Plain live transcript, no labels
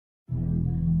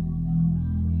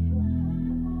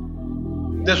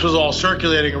this was all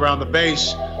circulating around the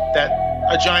base, that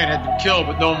a giant had been killed,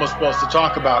 but no one was supposed to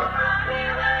talk about it.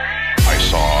 I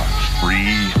saw 3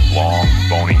 long,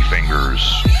 bony fingers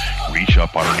reach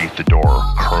up underneath the door,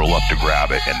 curl up to grab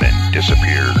it, and then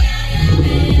disappeared.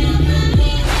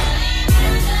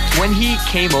 When he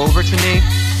came over to me,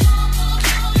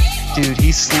 dude,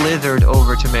 he slithered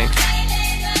over to me.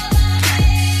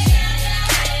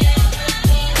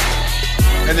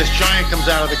 And this giant comes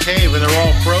out of the cave, and they're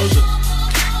all frozen.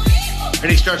 And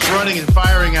he starts running and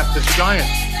firing at this giant.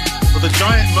 Well, the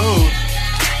giant moves.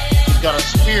 He's got a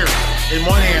spear in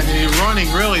one hand, and he's running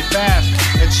really fast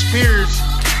and spears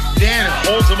Dan and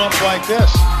holds him up like this.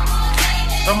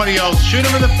 Somebody yells, shoot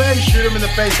him in the face, shoot him in the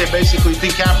face. They basically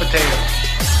decapitate him.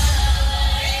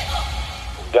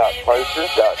 Got closer.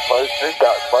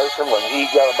 When he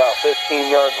got about 15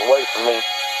 yards away from me,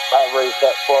 I raised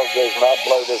that 12 gauge and I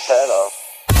blowed his head off.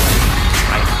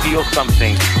 I feel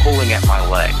something pulling at my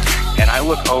leg, and I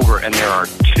look over and there are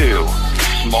 2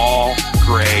 small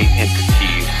gray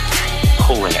entities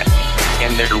pulling at me.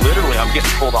 And they're literally, I'm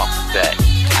getting pulled off the bed.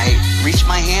 I reached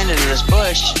my hand into this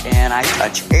bush and I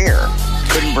touched air.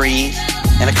 Couldn't breathe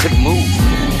and I couldn't move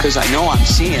because I know I'm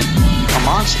seeing a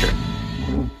monster.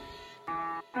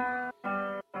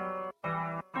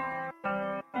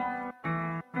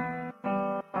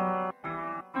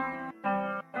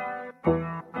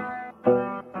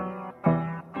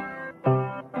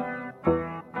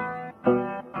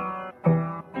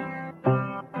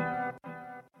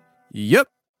 Yep.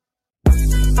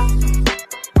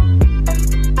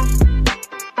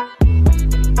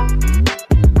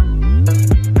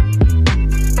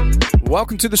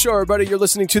 Welcome to the show, everybody. You're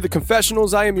listening to The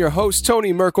Confessionals. I am your host,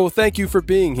 Tony Merkel. Thank you for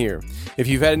being here. If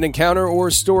you've had an encounter or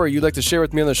a story you'd like to share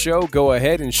with me on the show, go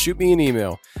ahead and shoot me an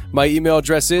email. My email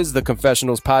address is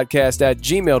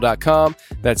theconfessionalspodcast@gmail.com.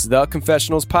 That's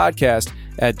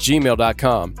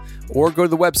theconfessionalspodcast@gmail.com. Or go to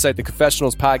the website,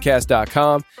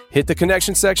 theconfessionalspodcast.com, hit the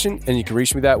connection section, and you can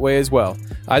reach me that way as well.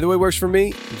 Either way works for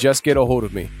me. Just get a hold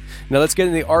of me. Now let's get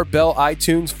into the Art Bell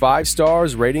iTunes 5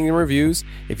 stars rating and reviews.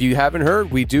 If you haven't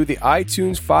heard, we do the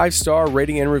iTunes 5-star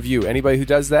rating and review. Anybody who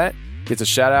does that gets a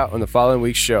shout out on the following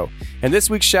week's show. And this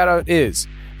week's shout out is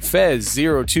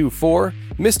Fez024,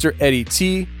 Mr. Eddie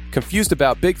T, Confused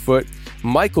About Bigfoot,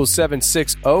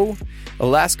 Michael760,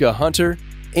 Alaska Hunter,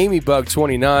 Amy Bug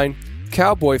 29,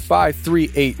 Cowboy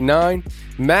 5389,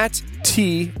 Matt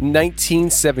T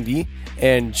 1970,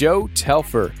 and Joe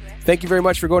Telfer. Thank you very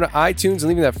much for going to iTunes and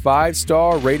leaving that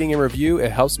 5-star rating and review.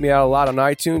 It helps me out a lot on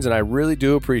iTunes, and I really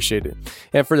do appreciate it.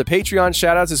 And for the Patreon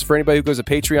shoutouts, is for anybody who goes to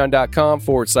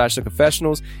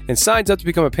patreon.com/theconfessionals and signs up to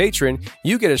become a patron,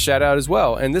 you get a shout out as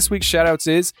well. And this week's shout outs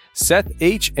is Seth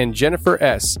H. and Jennifer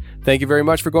S. Thank you very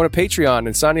much for going to Patreon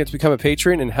and signing up to become a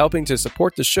patron and helping to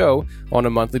support the show on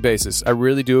a monthly basis. I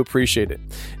really do appreciate it.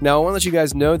 Now, I want to let you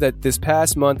guys know that this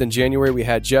past month in January, we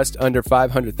had just under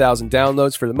 500,000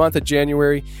 downloads for the month of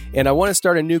January. And I want to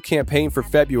start a new campaign for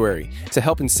February to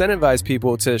help incentivize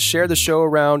people to share the show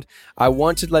around. I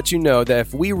want to let you know that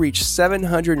if we reach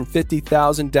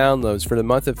 750,000 downloads for the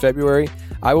month of February,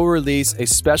 I will release a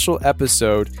special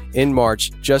episode in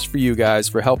March just for you guys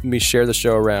for helping me share the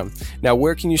show around. Now,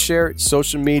 where can you share it?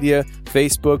 Social media,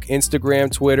 Facebook,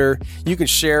 Instagram, Twitter. You can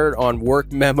share it on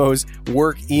work memos,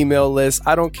 work email lists.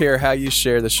 I don't care how you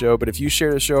share the show, but if you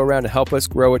share the show around to help us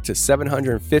grow it to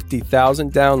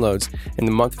 750,000 downloads in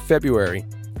the month of February,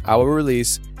 I will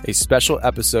release a special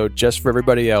episode just for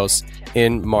everybody else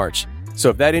in March. So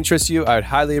if that interests you, I would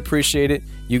highly appreciate it.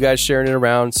 You guys sharing it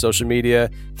around social media,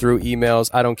 through emails,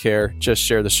 I don't care. Just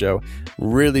share the show.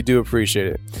 Really do appreciate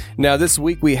it. Now, this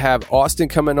week we have Austin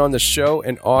coming on the show,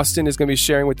 and Austin is going to be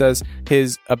sharing with us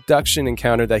his abduction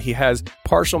encounter that he has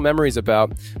partial memories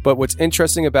about. But what's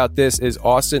interesting about this is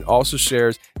Austin also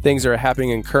shares things that are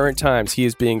happening in current times. He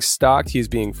is being stalked. He is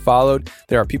being followed.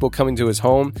 There are people coming to his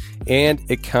home, and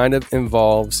it kind of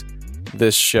involves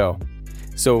this show.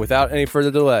 So without any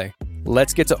further delay,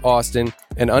 let's get to Austin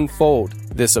and unfold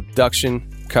this abduction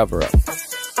cover-up.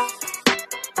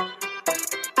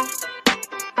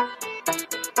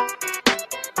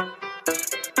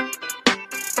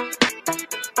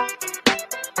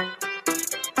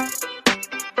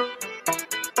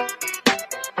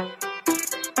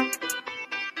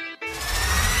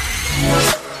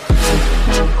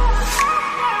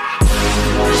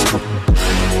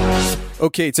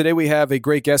 Okay, today we have a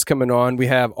great guest coming on. We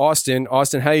have Austin.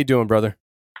 Austin, how you doing, brother?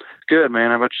 Good,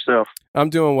 man. How about yourself? I'm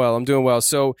doing well.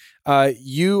 So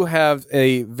you have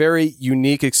a very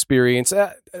unique experience.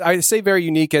 I say very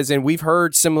unique as in we've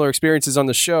heard similar experiences on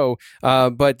the show,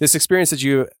 but this experience that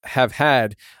you have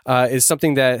had is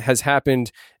something that has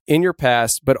happened in your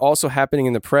past, but also happening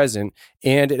in the present.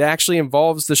 And it actually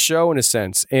involves the show in a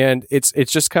sense. And it's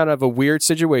just kind of a weird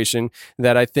situation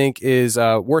that I think is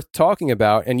worth talking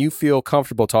about, and you feel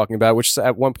comfortable talking about, which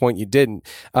at one point you didn't.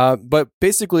 But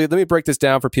basically, let me break this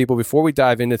down for people before we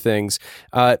dive into things.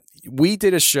 We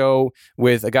did a show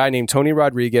with a guy named Tony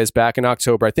Rodriguez back in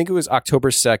October. I think it was October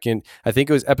 2nd. I think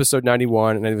it was episode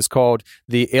 91, and it was called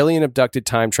The Alien Abducted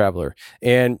Time Traveler.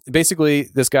 And basically,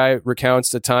 this guy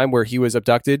recounts the time where he was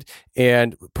abducted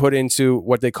and put into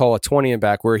what they call a 20 and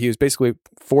back, where he was basically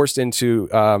forced into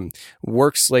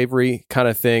work slavery kind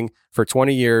of thing for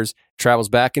 20 years, travels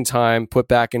back in time, put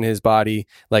back in his body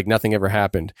like nothing ever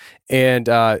happened. And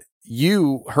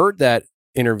you heard that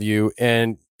interview,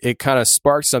 and it kind of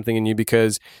sparked something in you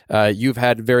because you've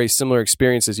had very similar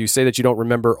experiences. You say that you don't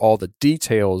remember all the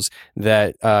details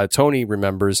that Tony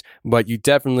remembers, but you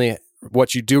definitely,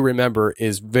 what you do remember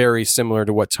is very similar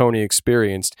to what Tony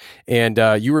experienced. And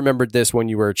you remembered this when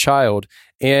you were a child,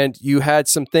 and you had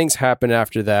some things happen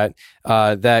after that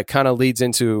that kind of leads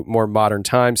into more modern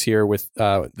times here with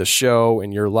the show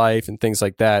and your life and things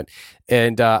like that.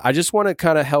 And I just want to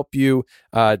kind of help you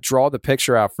draw the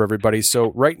picture out for everybody.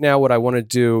 So right now, what I want to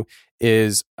do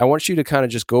is I want you to kind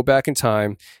of just go back in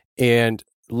time and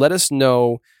let us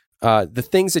know the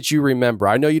things that you remember.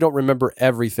 I know you don't remember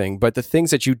everything, but the things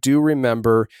that you do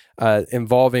remember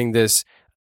involving this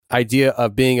idea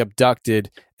of being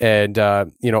abducted and,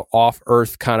 off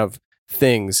Earth kind of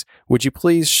things. Would you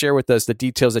please share with us the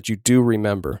details that you do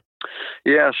remember?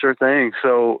 Yeah, sure thing.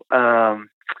 So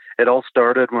it all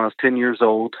started when I was 10 years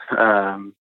old. I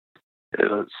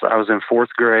was in fourth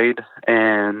grade,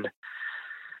 and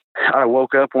I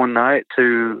woke up one night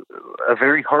to a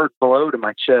very hard blow to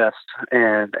my chest,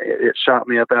 and it shot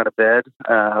me up out of bed.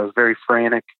 I was very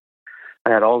frantic. I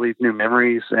had all these new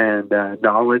memories and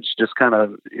knowledge just kind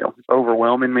of,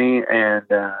 overwhelming me, and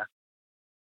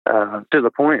to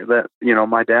the point that,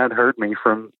 my dad heard me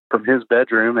from his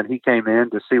bedroom, and he came in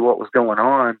to see what was going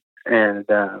on. And,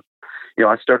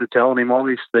 I started telling him all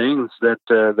these things that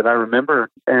I remember.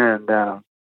 And,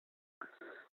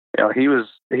 he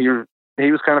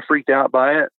was kind of freaked out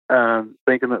by it,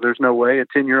 thinking that there's no way a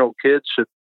 10-year-old kid should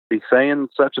be saying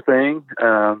such a thing.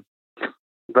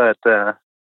 But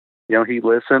he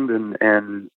listened,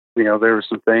 and there were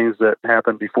some things that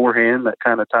happened beforehand that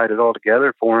kind of tied it all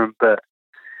together for him. But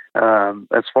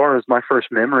as far as my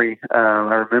first memory,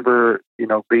 I remember,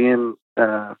 being,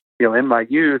 in my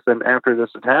youth, and after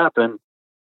this had happened,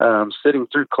 sitting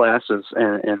through classes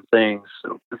and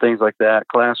things like that,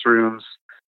 classrooms,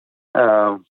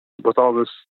 with all this,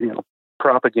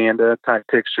 propaganda type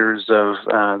pictures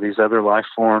of these other life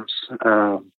forms,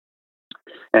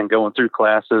 and going through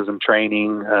classes and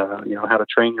training, how to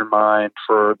train your mind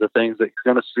for the things that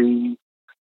you're going to see,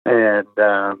 and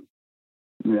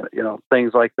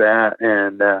things like that.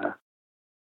 And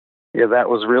that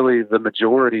was really the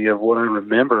majority of what I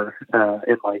remember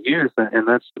in my youth, and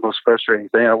that's the most frustrating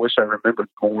thing. I wish I remembered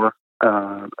more,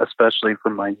 especially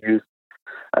from my youth.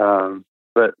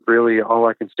 But really, all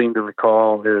I can seem to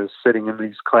recall is sitting in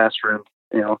these classroom,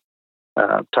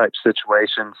 type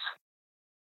situations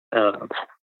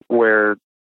where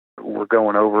we're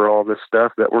going over all this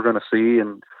stuff that we're going to see,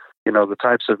 and the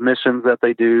types of missions that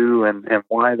they do, and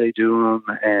why they do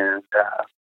them, and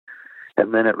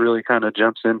then it really kind of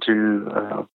jumps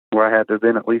into where I had to have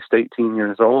been at least 18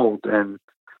 years old, and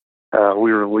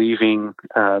we were leaving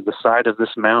the side of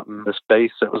this mountain, this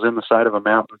base that was in the side of a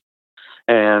mountain,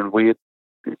 and we had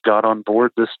got on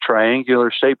board this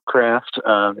triangular shaped craft.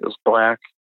 It was black.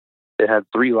 It had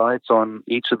 3 lights on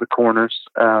each of the corners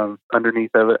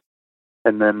underneath of it,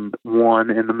 and then one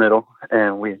in the middle.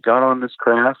 And we had got on this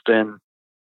craft, and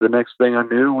the next thing I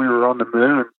knew, we were on the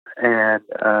moon,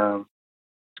 and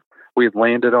we had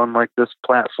landed on like this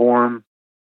platform,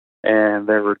 and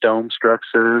there were dome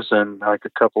structures and like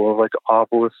a couple of like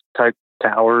obelisk type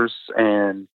towers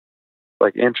and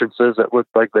like entrances that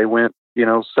looked like they went,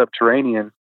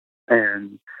 subterranean.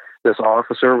 And this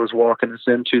officer was walking us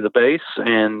into the base,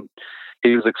 and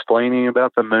he was explaining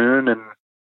about the moon and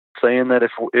saying that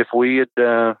if we had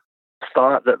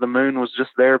thought that the moon was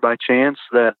just there by chance,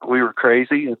 that we were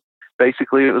crazy. And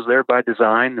basically it was there by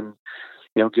design, and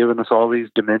giving us all these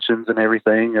dimensions and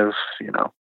everything of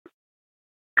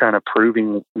kind of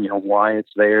proving why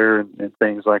it's there, and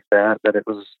things like that, that it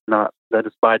was not, that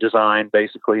it's by design,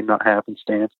 basically, not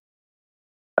happenstance.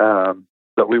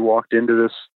 But we walked into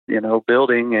this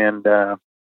building, and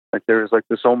like there was like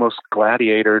this almost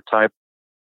gladiator type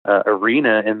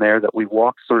arena in there that we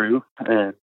walked through,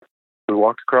 and we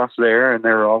walked across there, and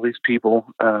there were all these people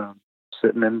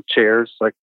sitting in chairs,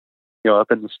 like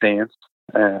up in the stands,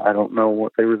 I don't know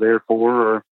what they were there for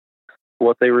or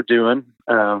what they were doing.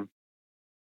 That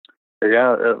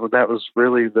was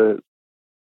really the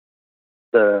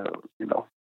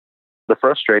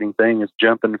frustrating thing, is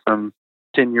jumping from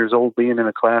 10 years old, being in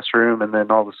a classroom, and then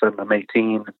all of a sudden I'm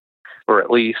 18, or at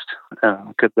least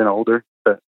could have been older,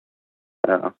 but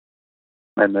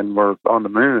and then we're on the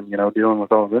moon, dealing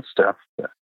with all this stuff.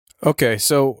 But. Okay,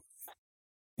 so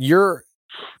you're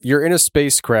in a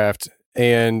spacecraft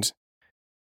and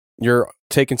you're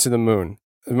taken to the moon.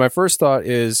 My first thought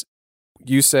is,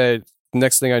 you said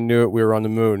next thing I knew it, we were on the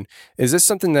moon. Is this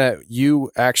something that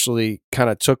you actually kind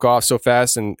of took off so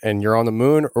fast and you're on the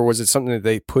moon, or was it something that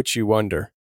they put you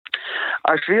under?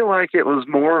 I feel like it was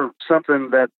more something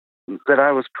that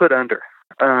I was put under.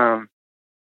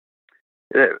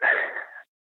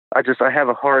 I have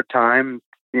a hard time,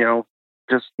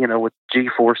 with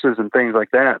G-forces and things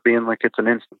like that, being like it's an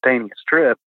instantaneous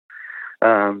trip.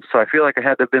 So I feel like I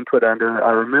had to have been put under.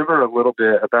 I remember a little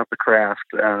bit about the craft,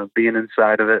 being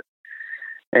inside of it.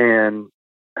 And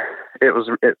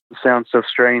it sounds so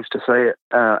strange to say it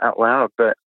out loud,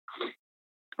 but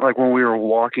like when we were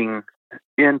walking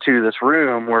into this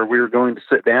room where we were going to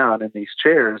sit down in these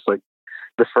chairs, like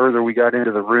the further we got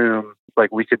into the room,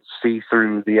 like we could see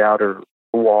through the outer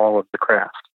wall of the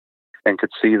craft and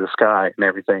could see the sky and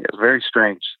everything. It was very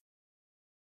strange.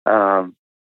 But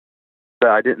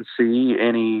I didn't see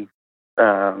any,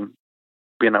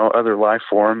 other life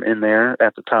form in there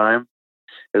at the time.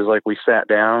 It was like we sat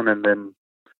down, and then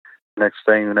next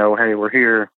thing you know, hey, we're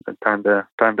here. Time to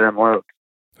unload.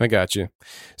 I got you.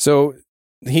 So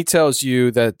he tells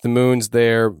you that the moon's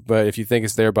there, but if you think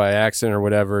it's there by accident or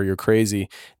whatever, you're crazy.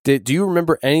 Do you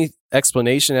remember any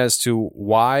explanation as to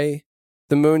why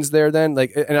the moon's there then?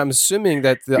 Like, and I'm assuming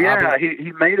that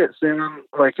he made it seem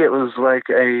like it was like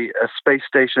a space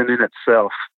station in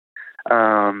itself,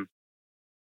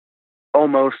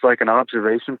 almost like an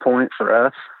observation point for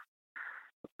us.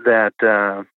 That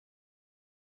I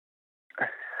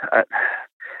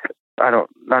don't,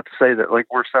 not to say that like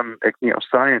we're some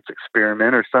science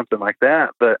experiment or something like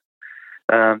that, but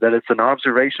that it's an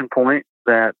observation point,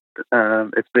 that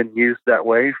it's been used that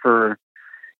way for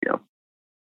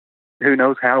who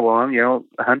knows how long,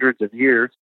 hundreds of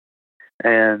years.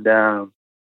 And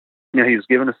he was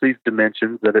giving us these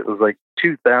dimensions, that it was like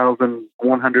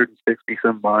 2,160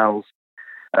 some miles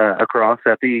across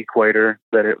at the equator.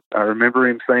 I remember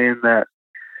him saying that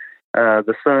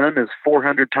the sun is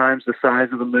 400 times the size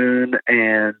of the moon,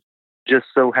 and just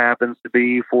so happens to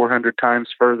be 400 times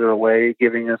further away,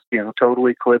 giving us total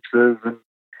eclipses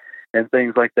and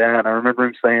things like that. And I remember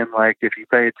him saying, like, if you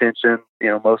pay attention,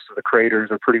 most of the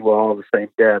craters are pretty well all the same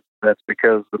depth. That's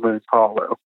because the moon's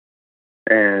hollow.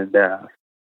 And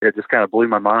it just kind of blew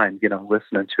my mind,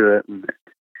 listening to it. And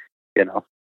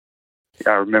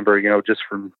I remember, just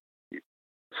from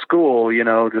school,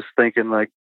 just thinking like,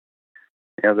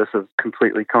 this is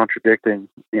completely contradicting.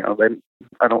 I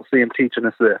don't see him teaching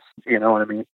us this. You know what I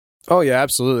mean? Oh yeah,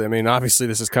 absolutely. I mean, obviously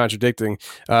this is contradicting.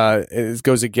 It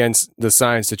goes against the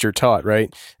science that you're taught,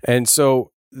 right? And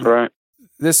so, right.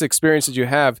 This experience that you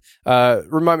have,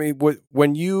 remind me,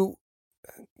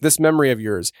 this memory of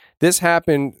yours, this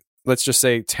happened, let's just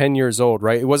say 10 years old,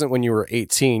 right? It wasn't when you were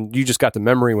 18. You just got the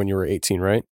memory when you were 18,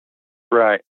 right?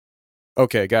 Right.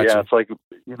 Okay, gotcha. Yeah, it's like,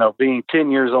 being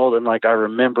 10 years old, and like I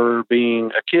remember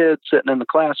being a kid sitting in the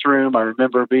classroom. I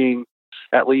remember being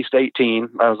at least 18.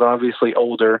 I was obviously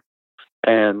older,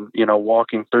 and,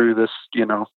 walking through this,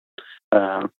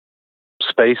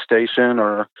 space station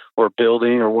or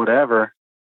building or whatever,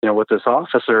 with this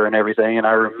officer and everything. And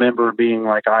I remember being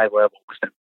like eye level with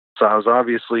him. So I was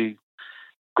obviously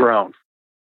grown.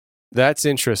 That's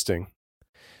interesting.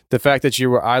 The fact that you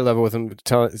were eye level with him,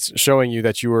 showing you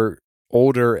that you were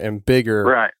older and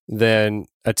bigger than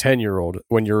a 10-year-old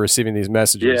when you're receiving these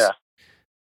messages. Yeah.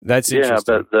 That's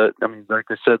interesting. But like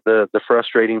I said, the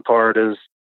frustrating part is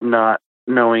not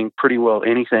knowing pretty well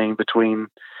anything between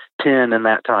 10 and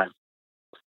that time.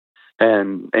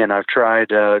 And I've tried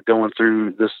going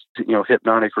through this,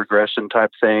 hypnotic regression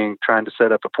type thing, trying to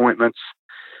set up appointments.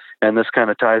 And this kind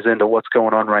of ties into what's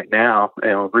going on right now,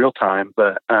 real time.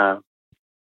 But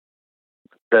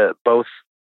both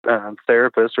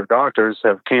therapists or doctors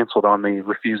have canceled on me,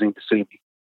 refusing to see me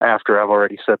after I've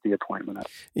already set the appointment up.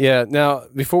 Yeah. Now,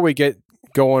 before we get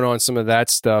going on some of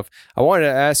that stuff, I wanted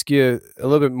to ask you a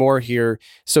little bit more here.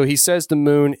 So he says the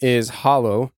moon is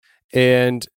hollow,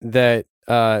 and that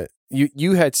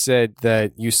you had said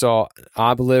that you saw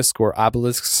obelisk or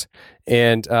obelisks,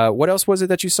 and what else was it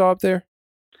that you saw up there?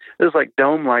 It was like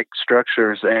dome-like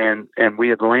structures, and we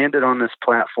had landed on this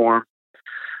platform.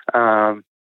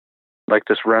 like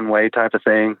this runway type of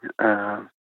thing.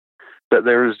 But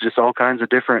there was just all kinds of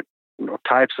different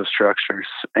types of structures.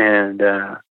 And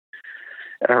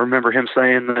I remember him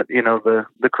saying that,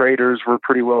 the craters were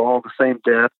pretty well all the same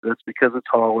depth. That's because it's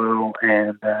hollow.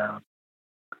 And that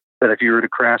if you were to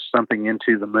crash something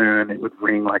into the moon, it would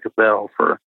ring like a bell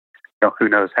for, who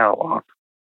knows how long.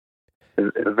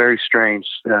 It was very strange.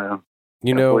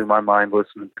 Blew my mind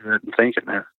listening to it and thinking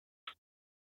that.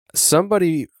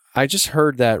 I just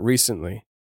heard that recently.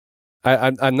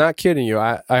 I'm not kidding you.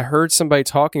 I heard somebody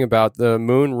talking about the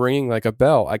moon ringing like a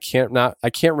bell. I can't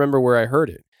remember where I heard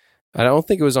it. I don't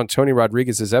think it was on Tony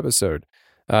Rodriguez's episode.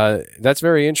 That's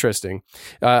very interesting.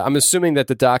 I'm assuming that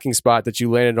the docking spot that you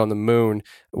landed on the moon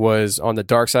was on the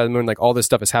dark side of the moon. Like all this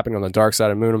stuff is happening on the dark side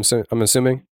of the moon. I'm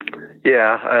assuming.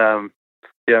 Yeah.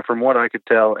 From what I could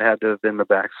tell, it had to have been the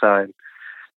backside.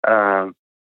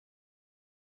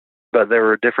 But there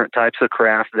were different types of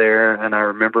craft there, and I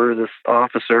remember this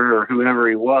officer or whoever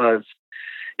he was,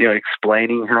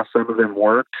 explaining how some of them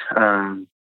worked.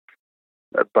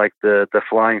 Like the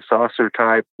flying saucer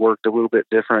type worked a little bit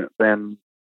different than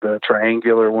the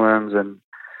triangular ones,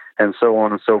 and so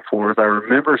on and so forth. I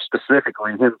remember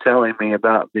specifically him telling me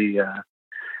about the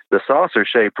saucer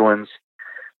shaped ones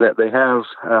that they have.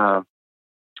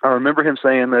 I remember him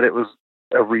saying that it was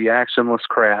a reactionless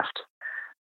craft,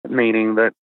 meaning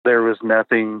that there was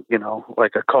nothing,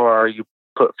 like a car, you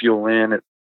put fuel in, it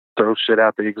throws shit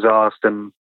out the exhaust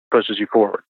and pushes you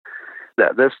forward.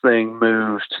 That this thing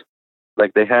moved,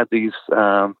 like they had these, they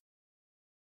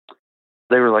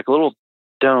were like a little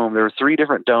dome. There were 3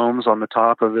 different domes on the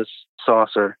top of this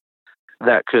saucer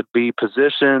that could be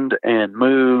positioned and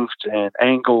moved and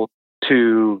angled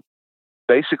to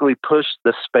basically push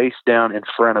the space down in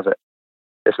front of it,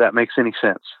 if that makes any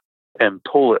sense, and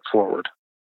pull it forward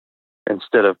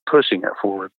instead of pushing it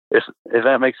forward, if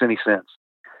that makes any sense.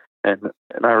 And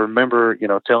I remember,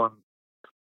 telling,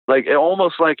 like,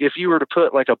 almost like if you were to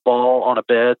put like a ball on a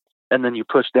bed and then you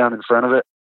push down in front of it,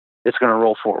 it's going to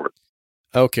roll forward.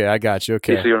 Okay, I got you.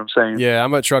 Okay. You see what I'm saying? Yeah,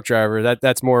 I'm a truck driver.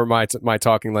 That's more my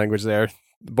talking language there.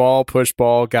 Ball, push,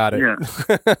 ball, got it.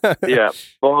 Yeah. Yeah.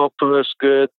 Ball, push,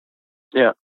 good.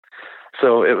 Yeah.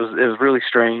 So it was really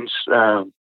strange.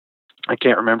 I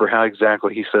can't remember how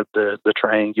exactly he said the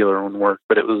triangular one worked,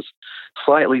 but it was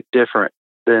slightly different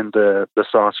than the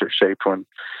saucer shaped one.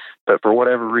 But for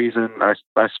whatever reason, I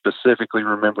specifically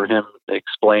remember him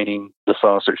explaining the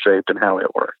saucer shaped and how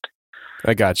it worked.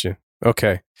 I got you.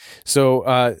 Okay. So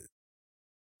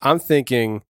I'm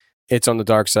thinking it's on the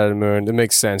dark side of the moon. It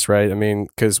makes sense, right? I mean,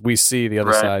 because we see the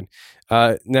other side.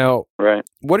 Now, right.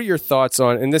 What are your thoughts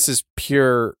on, and this is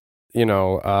pure,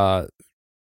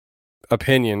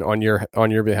 opinion on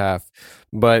your behalf,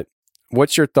 but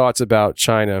what's your thoughts about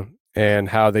China and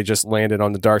how they just landed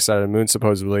on the dark side of the moon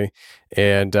supposedly?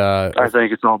 And I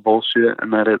think it's all bullshit,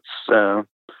 and that it's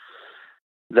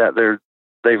that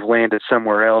they've landed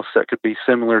somewhere else that could be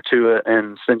similar to it,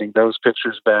 and sending those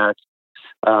pictures back.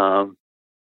 I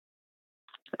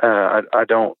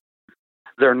don't.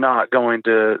 They're not going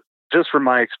to. Just from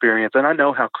my experience, and I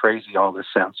know how crazy all this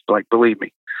sounds, like, believe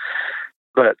me,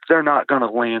 but they're not going to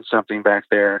land something back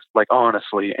there, like,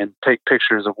 honestly, and take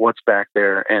pictures of what's back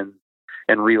there and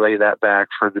relay that back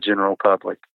for the general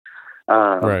public.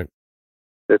 Right.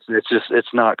 It's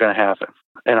not going to happen.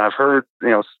 And I've heard,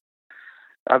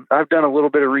 I've done a little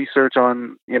bit of research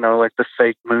on, like the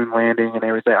fake moon landing and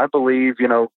everything. I believe,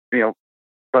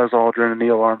 Buzz Aldrin and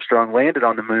Neil Armstrong landed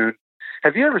on the moon.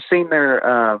 Have you ever seen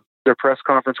their press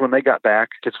conference when they got back?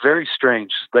 It's very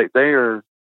strange. They're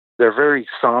very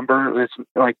somber. It's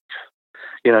like,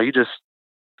 you just,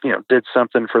 did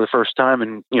something for the first time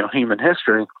in, human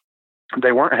history.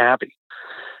 They weren't happy.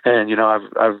 And,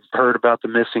 I've heard about the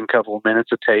missing couple of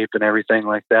minutes of tape and everything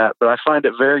like that, but I find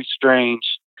it very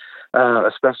strange,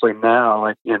 especially now,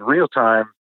 like in real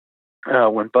time,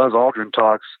 when Buzz Aldrin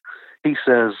talks, he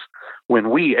says,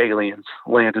 when we aliens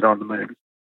landed on the moon.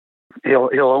 He'll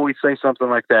always say something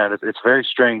like that. It's very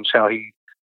strange how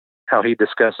he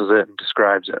discusses it and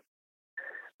describes it.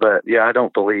 But yeah, I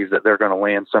don't believe that they're going to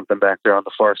land something back there on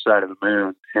the far side of the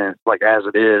moon, and like as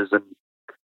it is,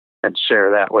 and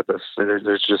share that with us.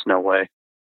 There's just no way.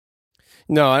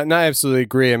 No, and I absolutely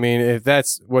agree. I mean, if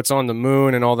that's what's on the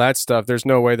moon and all that stuff, there's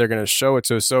no way they're going to show it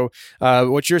to us. So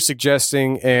what you're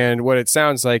suggesting and what it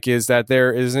sounds like is that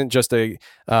there isn't just a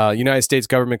United States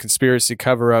government conspiracy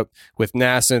cover-up with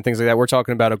NASA and things like that. We're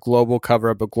talking about a global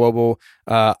cover-up, a global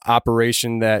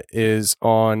operation that is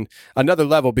on another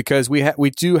level, because we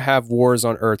do have wars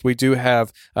on Earth. We do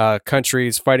have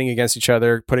countries fighting against each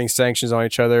other, putting sanctions on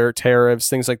each other, tariffs,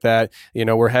 things like that.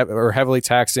 We're heavily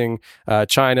taxing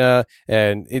China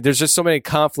And there's just so many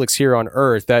conflicts here on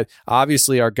Earth that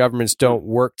obviously our governments don't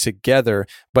work together,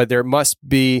 but there must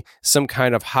be some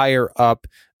kind of higher up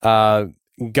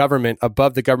government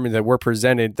above the government that we're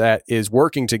presented that is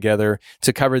working together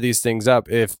to cover these things up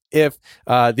if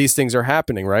these things are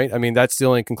happening, right? I mean, that's the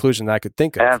only conclusion that I could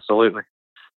think of. Absolutely.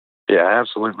 Yeah,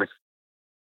 absolutely.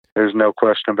 There's no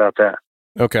question about that.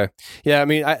 Okay. Yeah, I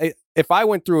mean, if I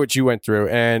went through what you went through,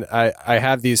 and I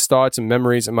have these thoughts and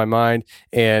memories in my mind,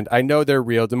 and I know they're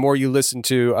real, the more you listen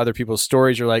to other people's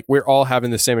stories, you're like, we're all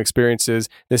having the same experiences.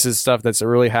 This is stuff that's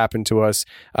really happened to us.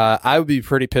 I would be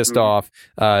pretty pissed off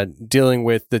dealing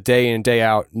with the day in, day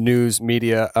out news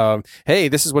media. Hey,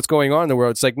 this is what's going on in the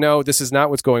world. It's like, no, this is not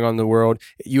what's going on in the world.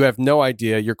 You have no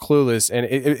idea. You're clueless. And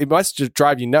it must just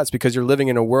drive you nuts because you're living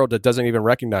in a world that doesn't even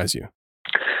recognize you.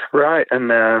 Right, and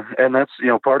that's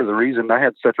part of the reason I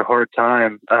had such a hard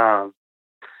time.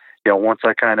 Once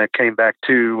I kind of came back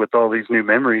to with all these new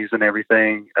memories and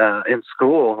everything in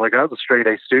school, like I was a straight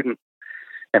A student,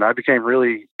 and I became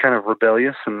really kind of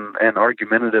rebellious and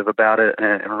argumentative about it,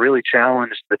 and really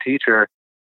challenged the teacher.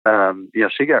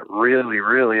 She got really,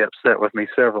 really upset with me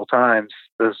several times.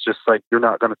 It was just like, you're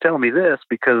not going to tell me this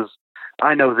because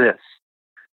I know this,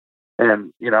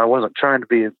 and I wasn't trying to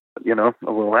be a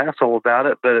little asshole about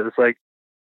it, but it was like,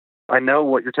 I know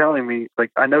what you're telling me. Like,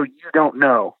 I know you don't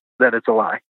know that it's a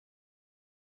lie,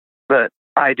 but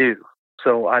I do.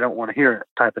 So I don't want to hear it,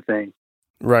 type of thing.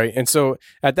 Right. And so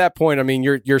at that point, I mean,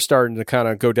 you're starting to kind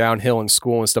of go downhill in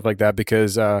school and stuff like that,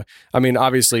 because,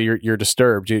 obviously you're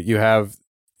disturbed. You have,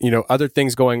 other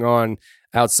things going on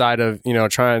outside of,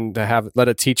 trying to let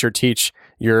a teacher teach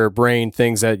your brain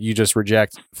things that you just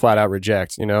flat out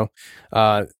reject,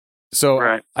 So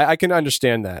right. I can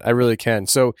understand that. I really can.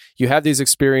 So you have these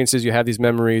experiences, you have these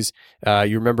memories.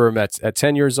 You remember them at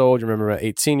 10 years old. You remember them at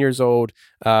 18 years old.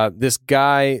 This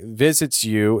guy visits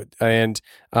you, and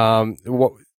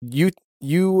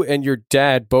you and your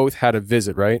dad both had a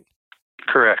visit, right?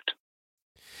 Correct.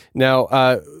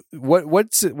 Now,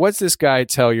 what's this guy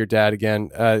tell your dad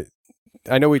again?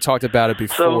 I know we talked about it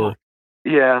before.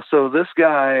 So this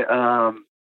guy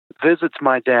visits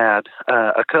my dad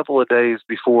a couple of days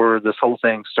before this whole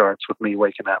thing starts with me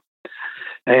waking up.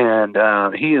 And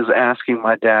he is asking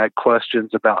my dad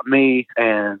questions about me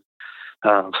and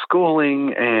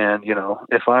schooling, and,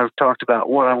 if I've talked about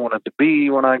what I wanted to be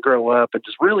when I grow up, and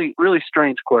just really, really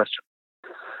strange questions.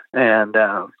 And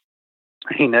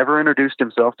he never introduced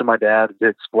himself to my dad to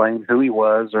explain who he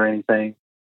was or anything.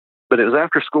 But it was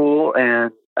after school,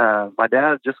 and my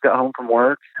dad just got home from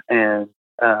work, and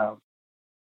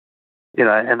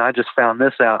and I just found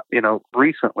this out,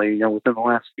 recently, within the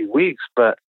last few weeks.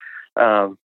 But,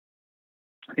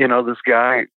 this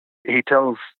guy,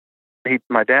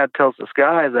 my dad tells this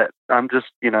guy that I'm just,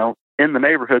 in the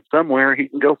neighborhood somewhere. He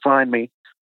can go find me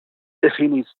if he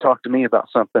needs to talk to me about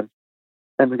something.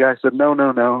 And the guy said, no,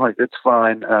 like, it's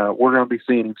fine. We're going to be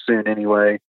seeing him soon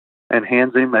anyway. And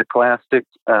hands him a plastic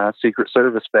Secret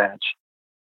Service badge.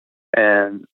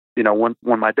 And, when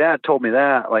my dad told me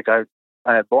that, like, I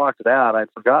had blocked it out.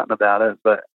 I'd forgotten about it.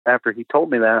 But after he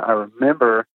told me that, I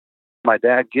remember my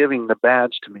dad giving the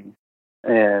badge to me,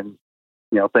 and,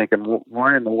 thinking,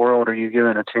 why in the world are you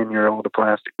giving a 10-year-old a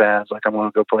plastic badge? Like, I'm going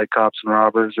to go play cops and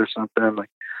robbers or something. Like,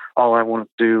 all I wanted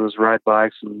to do was ride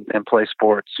bikes and play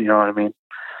sports. You know what I mean?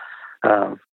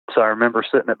 So I remember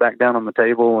sitting it back down on the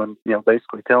table and,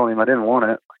 basically telling him I didn't want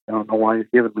it. I don't know why you're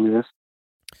giving me this.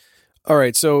 All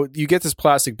right, so you get this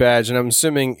plastic badge, and I'm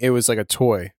assuming it was like a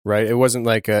toy, right? It wasn't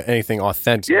like anything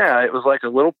authentic. Yeah, it was like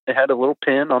it had a little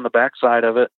pin on the back side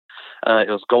of it. It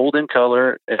was gold in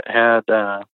color. It had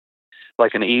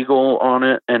like an eagle on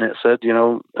it, and it said,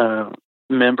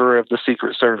 member of the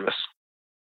Secret Service.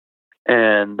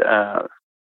 And, I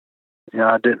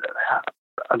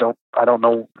don't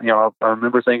know, I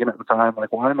remember thinking at the time,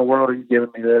 like, why in the world are you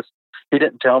giving me this? He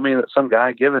didn't tell me that some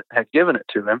guy had given it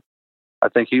to him. I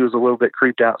think he was a little bit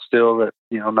creeped out still that,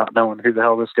 not knowing who the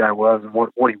hell this guy was and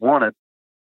what he wanted.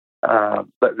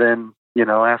 But then,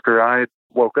 after I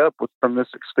woke up from this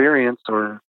experience,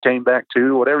 or came back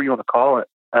to, whatever you want to call it,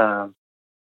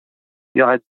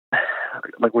 I,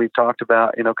 like we talked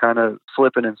about, kind of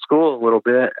slipping in school a little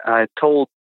bit. I told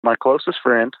my closest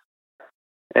friend,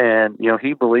 and,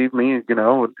 he believed me. He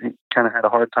kind of had a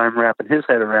hard time wrapping his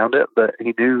head around it, but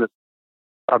he knew that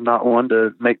I'm not one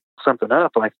to make something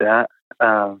up like that.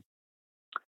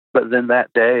 But then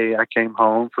that day I came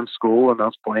home from school, and I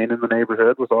was playing in the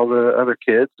neighborhood with all the other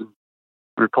kids, and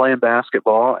we were playing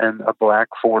basketball, and a black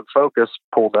Ford Focus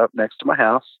pulled up next to my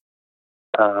house.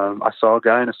 I saw a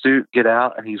guy in a suit get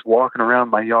out, and he's walking around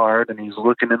my yard, and he's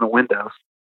looking in the windows.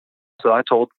 So I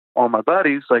told on my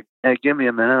buddies, like, hey, give me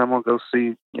a minute. I'm going to go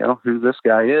see, who this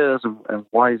guy is and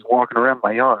why he's walking around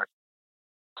my yard.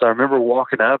 So I remember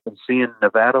walking up and seeing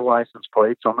Nevada license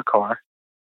plates on the car.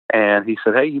 And he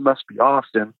said, hey, you must be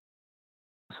Austin.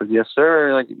 I said, yes,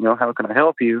 sir. Like, how can I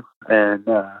help you? And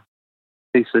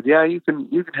he said, yeah, you can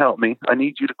help me. I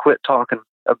need you to quit talking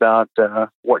about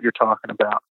what you're talking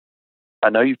about. I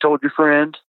know you've told your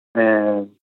friend and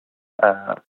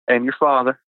your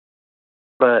father,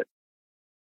 but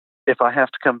if I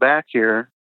have to come back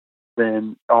here,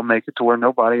 then I'll make it to where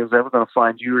nobody is ever going to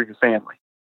find you or your family.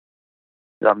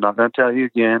 I'm not going to tell you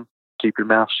again. Keep your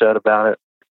mouth shut about it.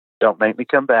 Don't make me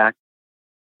come back.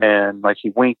 And like, he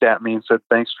winked at me and said,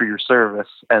 thanks for your service,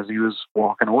 as he was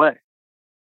walking away.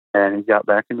 And he got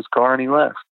back in his car and he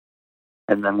left.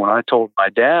 And then when I told my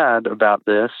dad about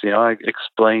this, I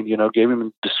explained, gave him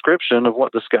a description of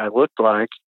what this guy looked like.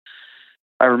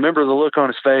 I remember the look on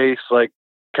his face, like,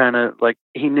 kind of like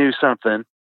he knew something,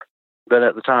 but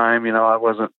at the time, I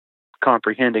wasn't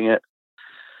comprehending it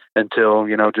until,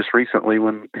 just recently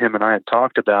when him and I had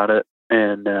talked about it.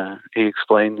 And he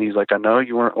explained, he's like, I know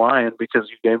you weren't lying because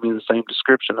you gave me the same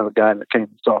description of the guy that came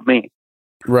and saw me.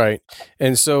 Right.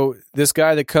 And so this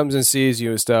guy that comes and sees you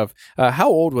and stuff, how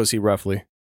old was he roughly?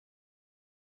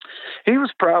 He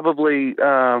was probably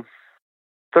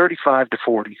 35 to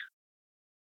 40.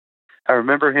 I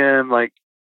remember him, like,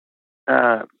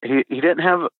 he didn't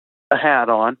have a hat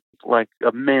on, like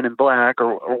a Men in Black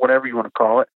or whatever you want to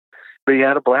call it, but he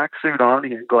had a black suit on,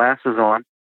 he had glasses on,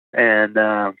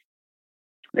 and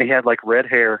he had like red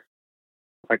hair,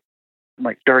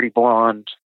 like dirty blonde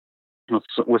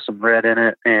with some red in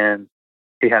it, and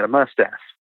he had a mustache.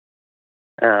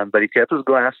 But he kept his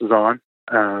glasses on.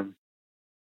 And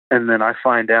then I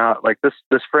find out, like,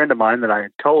 this friend of mine that I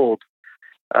had told,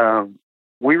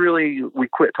 we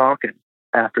quit talking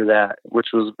after that, which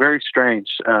was very strange.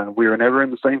 We were never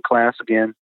in the same class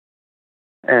again.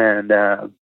 And,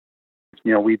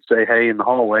 we'd say, hey, in the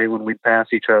hallway when we'd pass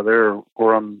each other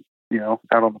or on,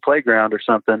 out on the playground or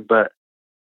something. But,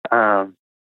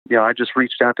 I just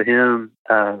reached out to him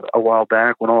a while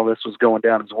back when all this was going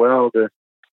down as well to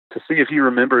see if he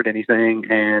remembered anything.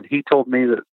 And he told me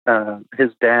that his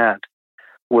dad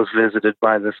was visited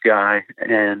by this guy.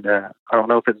 And I don't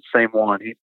know if it's the same one.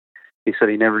 He said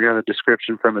he never got a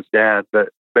description from his dad, but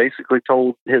basically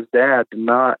told his dad to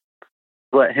not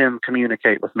let him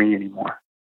communicate with me anymore.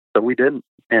 So we didn't.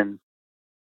 And,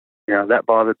 that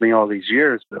bothered me all these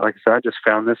years. But like I said, I just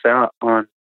found this out on,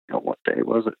 what day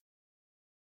was it?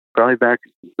 Probably back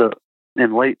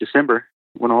in late December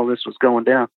when all this was going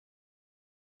down.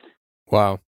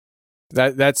 Wow.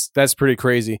 That's pretty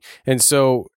crazy. And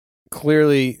so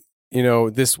clearly,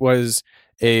 this was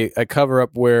a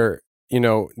cover-up where,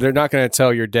 they're not going to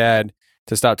tell your dad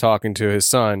to stop talking to his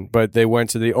son, but they went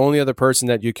to the only other person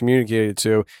that you communicated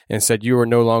to and said you were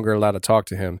no longer allowed to talk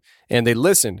to him. And they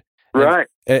listened. Right.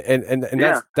 And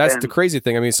that's the crazy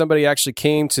thing. I mean, somebody actually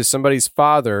came to somebody's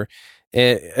father,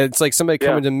 and it's like somebody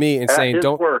coming to me and saying,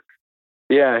 "Don't work."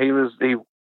 Yeah,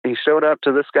 he showed up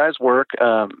to this guy's work.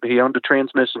 He owned a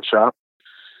transmission shop.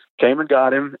 Came and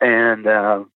got him, and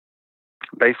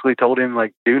basically told him,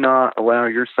 like, do not allow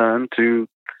your son to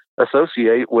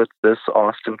associate with this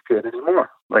Austin kid anymore.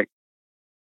 Like,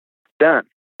 done.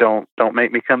 Don't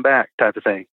make me come back, type of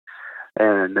thing.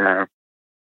 And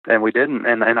we didn't.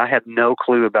 And I had no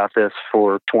clue about this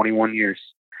for 21 years.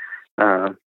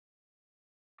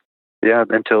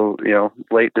 Until,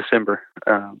 late December,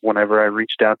 whenever I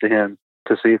reached out to him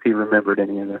to see if he remembered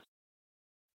any of this.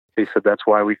 He said, that's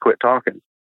why we quit talking.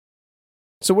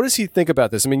 So what does he think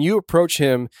about this? I mean, you approach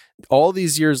him all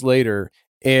these years later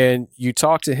and you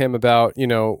talk to him about,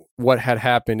 what had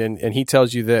happened, and he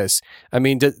tells you this. I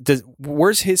mean,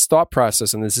 where's his thought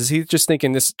process in this? Is he just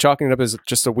thinking this, chalking it up as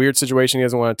just a weird situation he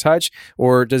doesn't want to touch,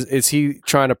 or is he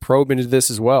trying to probe into this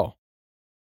as well?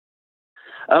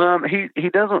 He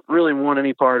doesn't really want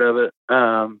any part of it.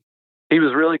 He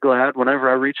was really glad whenever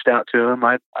I reached out to him.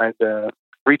 I'd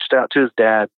reached out to his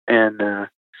dad and,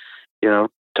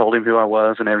 told him who I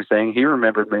was and everything. He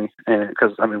remembered me. And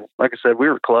because, I mean, like I said, we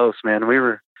were close, man.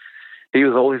 He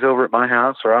was always over at my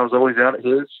house, or I was always out at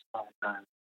his.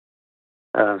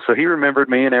 So he remembered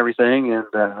me and everything. And,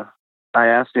 I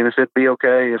asked him if it'd be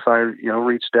okay if I,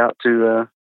 reached out to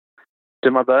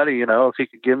my buddy, if he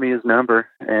could give me his number,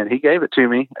 and he gave it to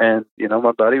me. And,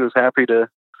 my buddy was happy to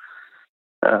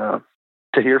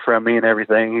hear from me and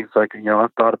everything. He's like,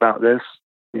 I've thought about this,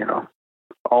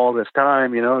 all this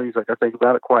time, he's like, I think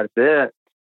about it quite a bit.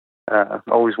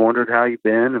 Always wondered how you've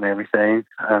been and everything.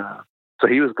 So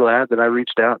he was glad that I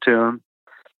reached out to him,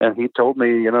 and he told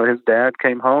me, his dad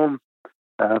came home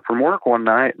from work one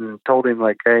night and told him,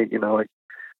 like, hey, like,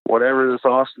 whatever this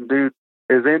Austin dude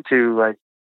is into, like,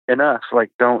 enough,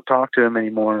 like, don't talk to him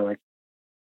anymore. Like,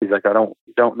 he's like, I don't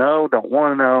know, don't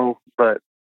want to know, but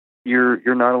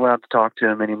you're not allowed to talk to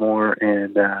him anymore.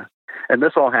 And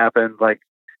this all happened like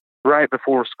right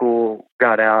before school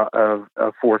got out of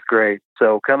fourth grade.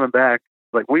 So coming back,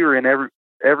 like, we were in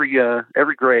every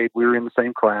grade, we were in the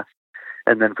same class.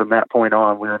 And then from that point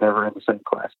on, we were never in the same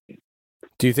class again.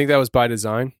 Do you think that was by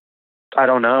design? I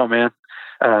don't know, man.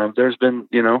 There's been,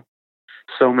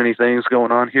 so many things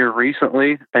going on here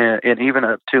recently, and even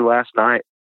up to last night,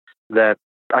 that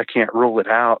I can't rule it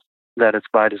out that it's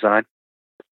by design.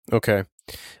 Okay.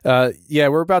 Yeah,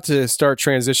 we're about to start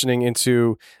transitioning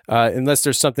into, unless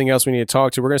there's something else we need to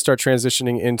talk to, we're going to start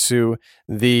transitioning into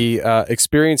the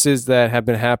experiences that have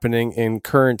been happening in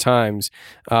current times.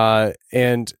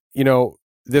 And,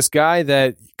 this guy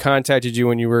that contacted you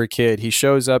when you were a kid, he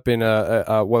shows up in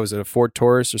what was it, a Ford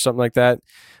Taurus or something like that?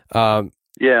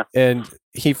 Yeah. And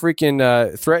he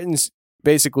freaking threatens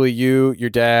basically you, your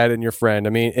dad, and your friend.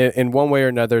 I mean, in one way or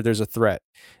another, there's a threat.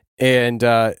 And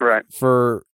right.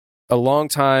 For a long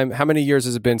time, how many years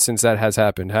has it been since that has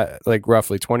happened? Like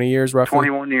roughly 20 years, roughly?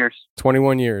 21 years.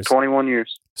 21 years. 21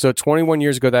 years. So 21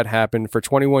 years ago that happened. For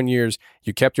 21 years,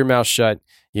 you kept your mouth shut.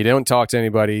 You don't talk to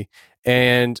anybody.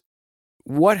 And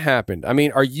what happened? I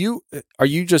mean, are you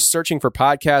just searching for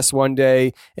podcasts one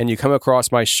day and you come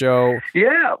across my show?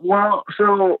 Yeah. Well,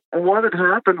 so what had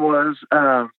happened was,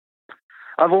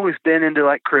 I've always been into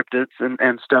like cryptids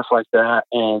and stuff like that.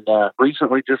 And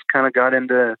recently just kind of got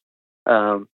into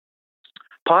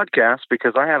podcasts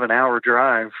because I have an hour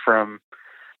drive from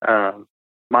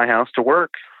my house to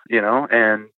work,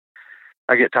 and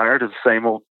I get tired of the same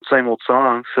old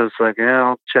songs. So it's like,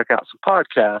 I'll check out some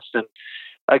podcasts. And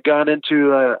I got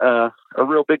into a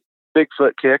real big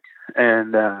Bigfoot kick,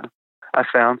 and I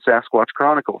found Sasquatch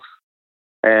Chronicles,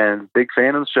 and big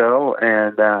fan of the show.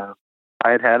 And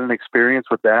I had an experience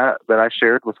with that I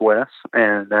shared with Wes,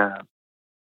 and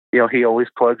he always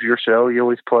plugs your show, you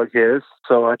always plug his,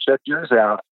 so I checked yours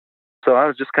out. So I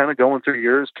was just kind of going through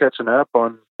yours, catching up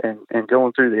on and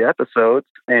going through the episodes,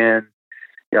 and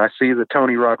I see the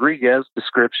Tony Rodriguez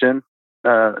description,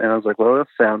 and I was like, well, that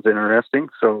sounds interesting.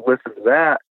 So listen to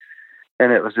that,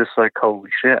 and it was just like,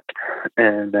 holy shit.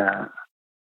 And I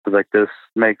was like, this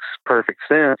makes perfect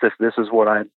sense if this is what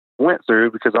I went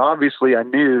through, because obviously I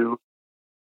knew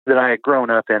that I had grown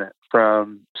up in it,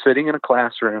 from sitting in a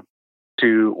classroom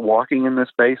to walking in this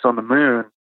base on the moon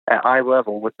at eye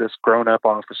level with this grown-up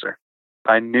officer.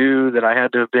 I knew that I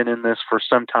had to have been in this for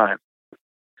some time.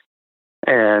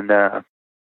 And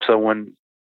so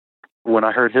when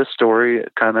I heard his story,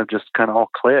 it kind of all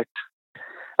clicked.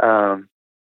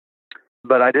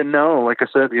 But I didn't know, like I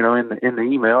said, in the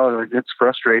email, it's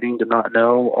frustrating to not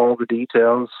know all the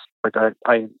details. Like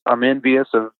I'm envious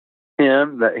of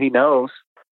him that he knows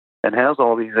and has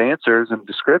all these answers and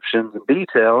descriptions and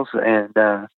details. And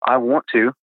I want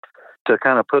to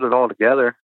kind of put it all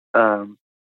together.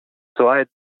 So I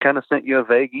kind of sent you a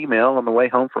vague email on the way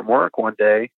home from work one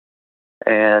day,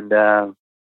 and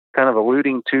kind of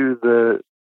alluding to the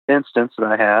instance that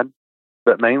I had,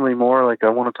 but mainly more like I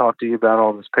want to talk to you about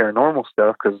all this paranormal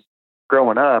stuff, because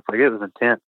growing up, like, it was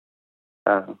intense.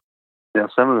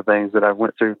 Some of the things that I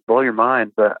went through blow your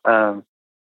mind, but I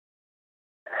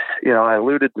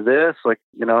alluded to this, like,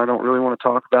 I don't really want to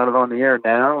talk about it on the air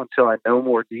now until I know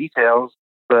more details,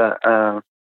 but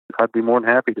I'd be more than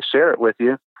happy to share it with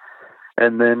you.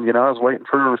 And then, I was waiting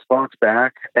for a response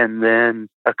back, and then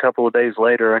a couple of days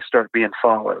later, I start being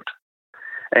followed.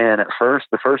 And at first,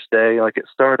 the first day, like, it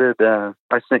started,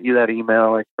 I sent you that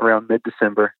email like around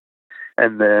mid-December,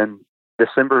 and then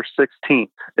December 16th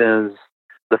is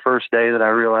the first day that I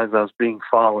realized I was being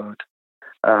followed.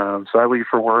 So I leave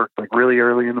for work like really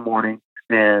early in the morning,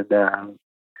 and I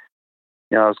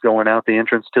was going out the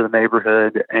entrance to the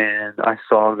neighborhood, and I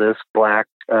saw this black,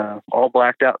 all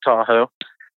blacked out Tahoe.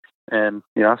 And,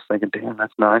 I was thinking, damn,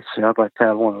 that's nice. I'd like to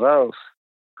have one of those.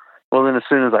 Well, then as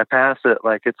soon as I pass it,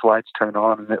 like, its lights turn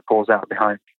on and it pulls out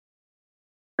behind me.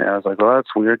 And I was like, well,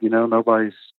 that's weird.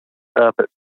 Nobody's up at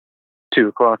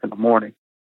 2:00 in the morning,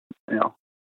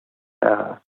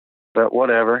 but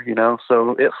whatever,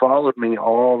 so it followed me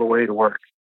all the way to work.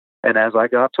 And as I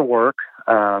got to work,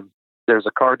 there's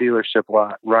a car dealership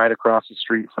lot right across the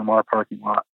street from our parking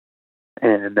lot.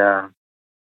 And,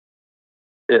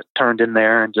 it turned in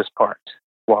there and just parked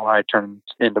while I turned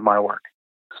into my work.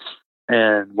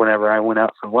 And whenever I went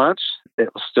out for lunch,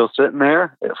 it was still sitting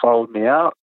there. It followed me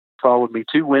out, followed me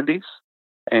to Wendy's,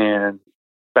 and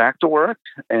back to work,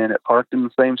 and it parked in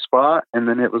the same spot. And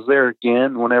then it was there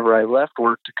again whenever I left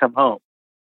work to come home.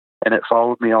 and it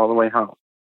followed me all the way home.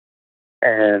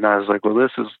 And I was like, well,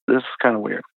 this is kind of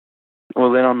weird.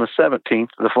 Well, then on the 17th,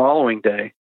 the following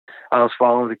day, I was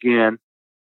followed again,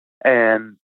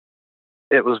 and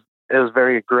it was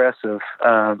very aggressive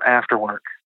after work.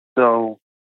 So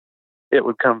it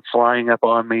would come flying up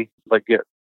on me, like it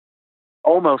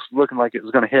almost looking like it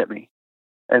was going to hit me.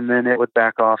 And then it would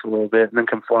back off a little bit and then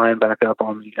come flying back up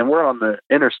on me. And we're on the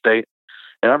interstate,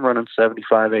 and I'm running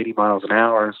 75, 80 miles an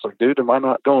hour. It's like, dude, am I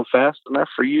not going fast enough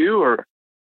for you? Or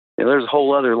there's a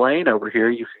whole other lane over here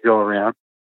you could go around.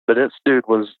 But this dude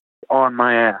was on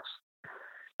my ass.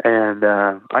 And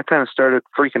I kind of started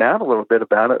freaking out a little bit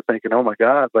about it, thinking, oh, my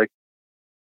God, like,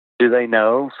 do they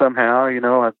know somehow,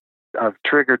 I've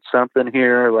triggered something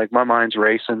here? Like, my mind's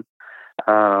racing.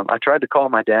 I tried to call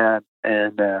my dad,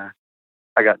 and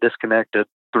I got disconnected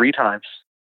 3 times.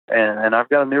 And I've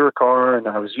got a newer car, and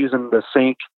I was using the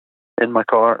sync in my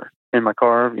car,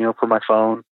 for my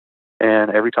phone.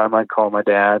 And every time I'd call my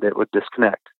dad, it would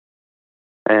disconnect.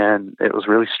 And it was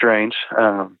really strange.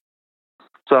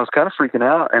 So I was kind of freaking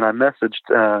out, and I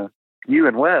messaged you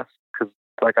and Wes, because,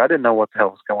 like, I didn't know what the hell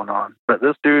was going on. But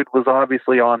this dude was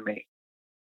obviously on me.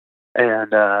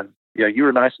 And, you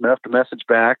were nice enough to message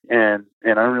back, and I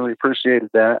really appreciated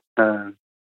that.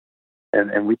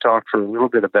 And we talked for a little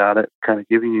bit about it, kind of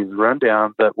giving you the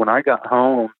rundown. But when I got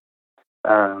home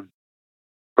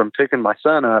from picking my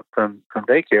son up from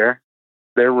daycare,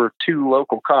 there were 2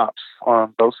 local cops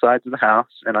on both sides of the house,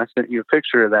 and I sent you a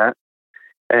picture of that.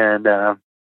 And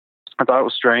I thought it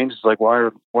was strange. It's like, why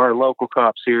are local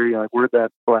cops here? Like, where'd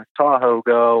that black Tahoe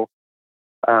go?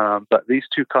 But these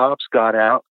 2 cops got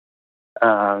out.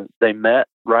 They met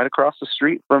right across the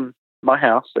street from my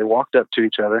house. They walked up to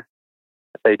each other.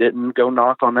 They didn't go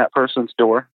knock on that person's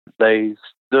door. They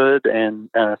stood and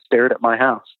stared at my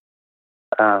house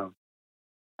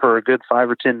for a good 5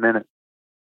 or 10 minutes.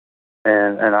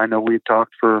 And I know we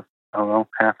talked for, I don't know,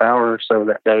 half hour or so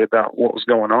that day about what was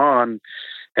going on.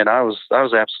 And I was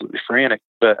absolutely frantic,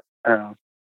 but, and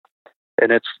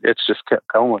it's just kept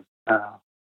going.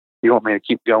 You want me to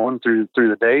keep going through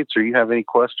the dates, or you have any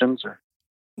questions? Or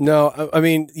No, I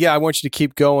mean, yeah, I want you to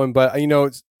keep going, but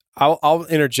I'll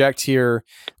interject here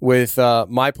with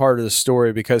my part of the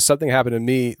story, because something happened to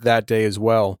me that day as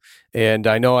well. And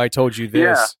I know I told you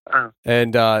this. Yeah.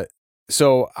 And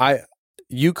so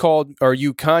you called, or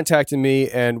you contacted me,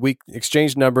 and we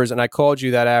exchanged numbers, and I called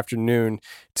you that afternoon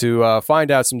to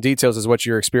find out some details as what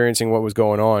you're experiencing, what was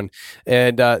going on.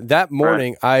 And that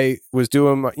morning, I was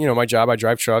doing my job. I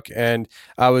drive truck, and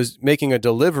I was making a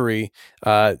delivery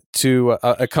to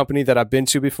a company that I've been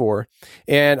to before.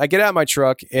 And I get out of my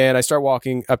truck, and I start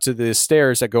walking up to the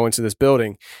stairs that go into this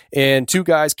building, and 2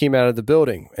 guys came out of the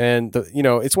building. And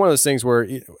it's one of those things where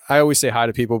I always say hi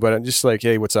to people, but I'm just like,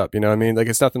 hey, what's up? You know what I mean? Like,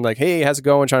 it's nothing like, hey, how's it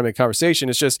going? Trying to make conversation.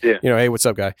 It's just, hey, what's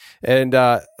up, guy? And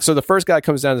so the first guy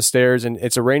comes down the stairs, and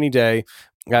it's a rainy day.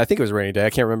 I think it was a rainy day.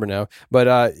 I can't remember now.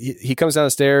 But he comes down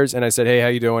the stairs, and I said, hey, how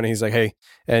you doing? And he's like, hey.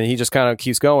 And he just kind of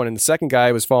keeps going. And the second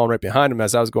guy was following right behind him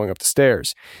as I was going up the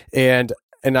stairs. And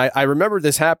I remember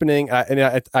this happening,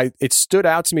 and it stood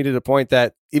out to me to the point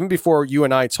that even before you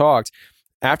and I talked,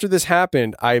 after this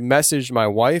happened, I messaged my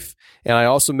wife, and I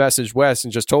also messaged Wes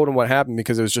and just told him what happened,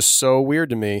 because it was just so weird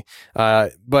to me.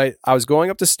 But I was going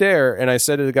up the stair, and I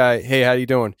said to the guy, hey, how you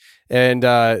doing? And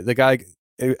the guy,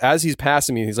 as he's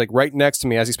passing me, he's like right next to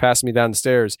me as he's passing me down the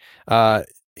stairs,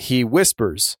 he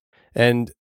whispers.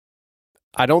 And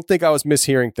I don't think I was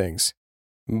mishearing things,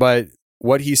 but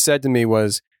what he said to me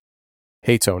was,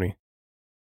 hey, Tony.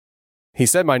 He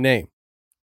said my name.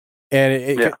 And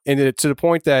it to the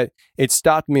point that it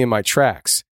stopped me in my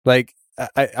tracks. Like,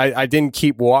 I didn't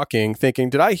keep walking thinking,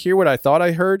 did I hear what I thought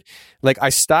I heard? Like, I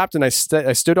stopped, and I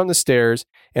stood on the stairs,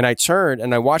 and I turned,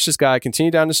 and I watched this guy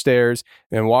continue down the stairs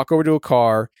and walk over to a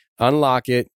car, unlock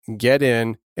it, get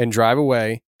in, and drive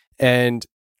away. And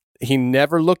he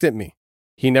never looked at me.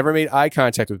 He never made eye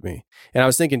contact with me. And I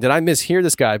was thinking, did I mishear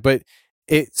this guy? But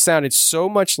it sounded so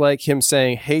much like him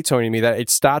saying, hey, Tony, to me, that it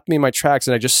stopped me in my tracks,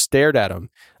 and I just stared at him.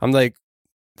 I'm like,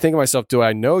 thinking to myself, do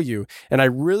I know you? And I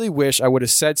really wish I would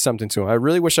have said something to him. I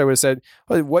really wish I would have said,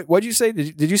 oh, what'd you say?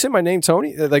 Did you say my name,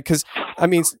 Tony? Like, because, I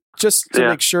mean, just to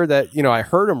make sure that, I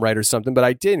heard him right or something, but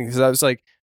I didn't, because I was like,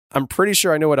 I'm pretty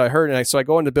sure I know what I heard. And so I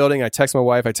go in the building, I text my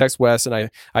wife, I text Wes, and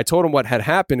I told him what had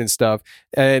happened and stuff.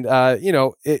 And,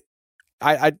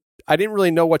 I didn't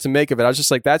really know what to make of it. I was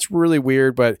just like, that's really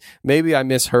weird, but maybe I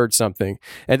misheard something.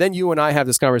 And then you and I have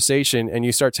this conversation, and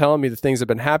you start telling me the things that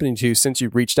have been happening to you since you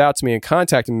reached out to me and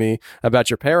contacted me about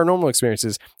your paranormal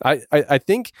experiences. I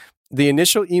think the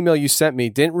initial email you sent me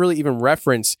didn't really even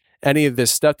reference any of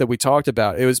this stuff that we talked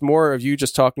about. It was more of you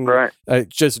just talking,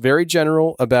 just very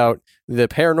general about the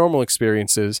paranormal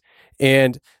experiences,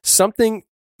 and something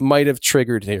might have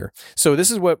triggered here. So this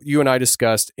is what you and I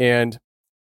discussed, and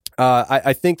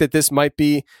I think that this might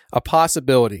be a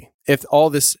possibility if all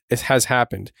this has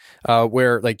happened,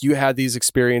 where like you had these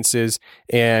experiences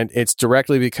and it's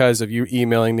directly because of you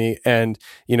emailing me and,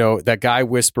 you know, that guy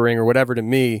whispering or whatever to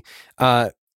me.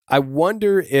 I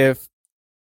wonder if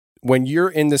when you're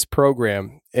in this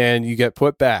program and you get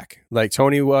put back, like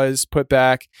Tony was put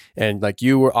back and like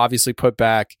you were obviously put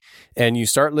back, and you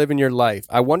start living your life,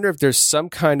 I wonder if there's some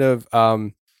kind of,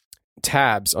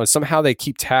 tabs on, somehow they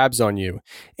keep tabs on you.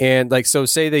 And like, so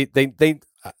say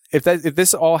if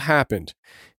this all happened,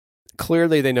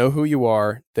 clearly they know who you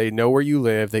are, they know where you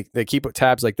live, they keep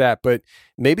tabs like that, but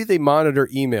maybe they monitor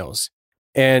emails,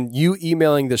 and you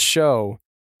emailing the show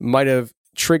might have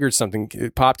triggered something.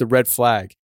 It popped a red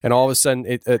flag, and all of a sudden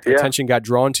attention got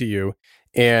drawn to you,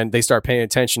 and they start paying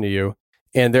attention to you,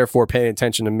 and therefore paying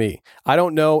attention to me. I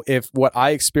don't know if what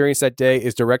I experienced that day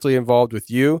is directly involved with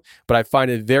you, but I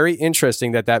find it very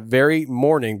interesting that very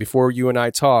morning before you and I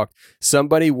talked,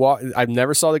 somebody I've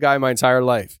never saw the guy in my entire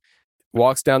life,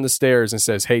 walks down the stairs and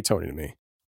says, "Hey, Tony," to me.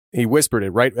 He whispered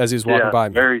it right as he was walking by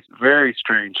me. Very, very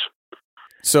strange.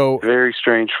 So very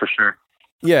strange for sure.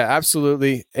 Yeah,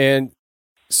 absolutely. And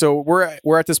so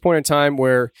we're at this point in time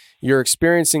where you're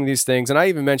experiencing these things, and I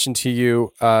even mentioned to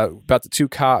you about the two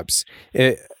cops.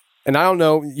 And I don't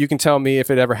know, you can tell me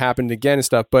if it ever happened again and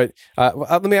stuff. But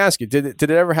let me ask you: Did it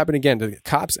ever happen again? Did the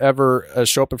cops ever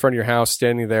show up in front of your house,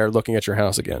 standing there looking at your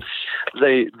house again?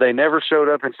 They never showed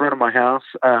up in front of my house,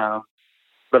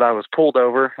 but I was pulled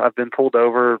over. I've been pulled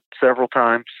over several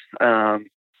times. The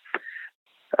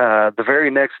very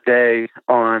next day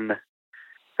on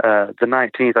the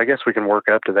 19th, I guess we can work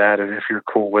up to that if you're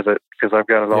cool with it, because I've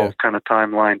got it all kind of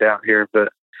timelined out here.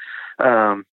 But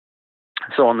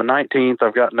so on the 19th,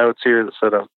 I've got notes here that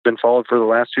said I've been followed for the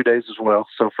last 2 days as well.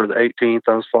 So for the 18th,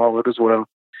 I was followed as well.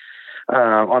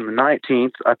 On the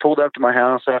 19th, I pulled up to my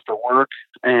house after work,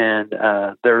 and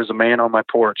there was a man on my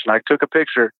porch, and I took a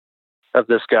picture of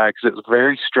this guy because it was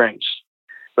very strange.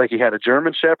 Like, he had a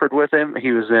German Shepherd with him.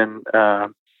 He was in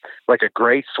like a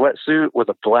gray sweatsuit with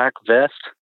a black vest.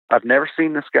 I've never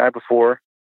seen this guy before.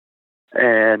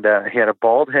 And he had a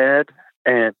bald head,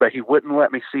 but he wouldn't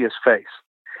let me see his face.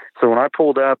 So when I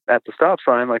pulled up at the stop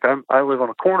sign, like I live on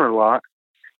a corner lot,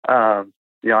 I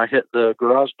hit the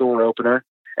garage door opener,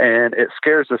 and it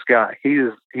scares this guy.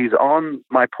 He's on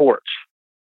my porch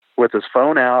with his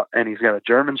phone out, and he's got a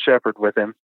German Shepherd with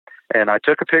him. And I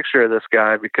took a picture of this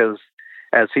guy because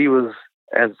as he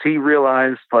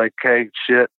realized, like, hey,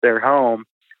 shit, they're home,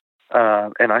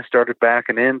 and I started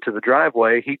backing into the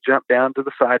driveway, he jumped down to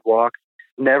the sidewalk,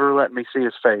 never let me see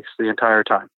his face the entire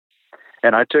time.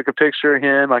 And I took a picture of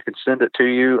him. I can send it to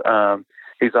you.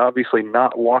 He's obviously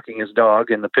not walking his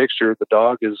dog. In the picture, the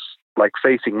dog is like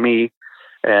facing me,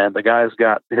 and the guy's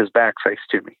got his back face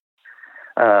to me.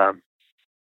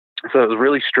 So it was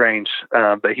really strange.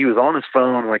 But he was on his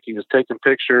phone, like he was taking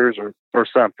pictures or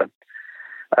something.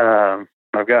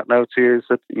 I've got notes here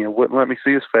that said, wouldn't let me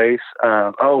see his face.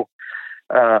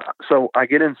 So I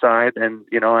get inside, and,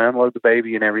 I unload the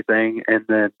baby and everything. And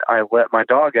then I let my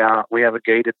dog out. We have a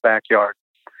gated backyard.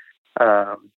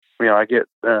 I get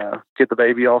the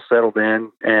baby all settled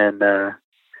in, and,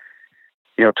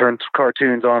 turn some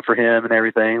cartoons on for him and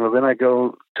everything. Well, then I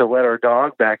go to let our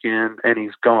dog back in, and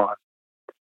he's gone.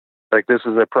 Like, this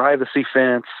is a privacy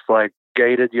fence, like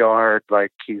gated yard.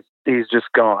 Like, he's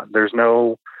just gone. There's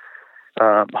no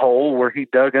hole where he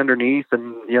dug underneath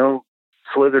and,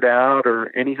 slithered out or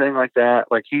anything like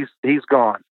that. Like, he's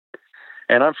gone.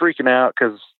 And I'm freaking out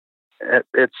because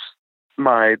it's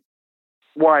my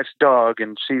wife's dog,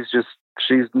 and she's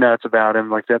nuts about him.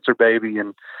 Like, that's her baby,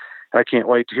 and I can't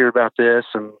wait to hear about this,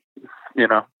 and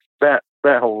that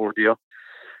whole ordeal.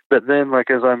 But then,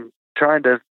 like, as I'm trying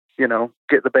to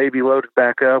get the baby loaded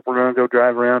back up, we're going to go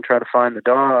drive around, try to find the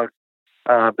dog.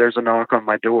 There's a knock on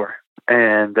my door,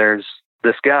 and there's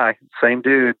this guy, same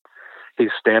dude.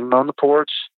 He's standing on the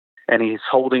porch, and he's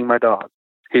holding my dog.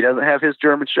 He doesn't have his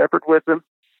German Shepherd with him.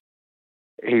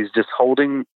 He's just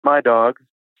holding my dog.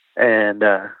 And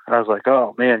I was like,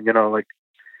 oh, man, like,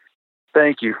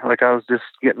 thank you. Like, I was just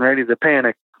getting ready to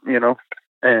panic, and,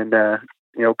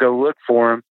 go look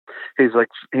for him. He's like,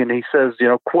 and he says,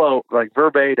 quote, like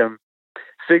verbatim,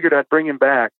 figured I'd bring him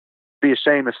back, be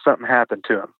ashamed if something happened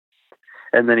to him.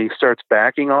 And then he starts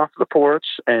backing off the porch,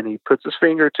 and he puts his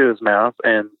finger to his mouth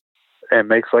and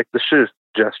makes like the shoe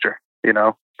gesture,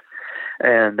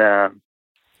 and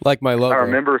like my logo. I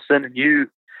remember sending you,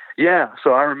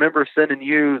 so I remember sending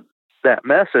you that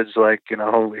message, like,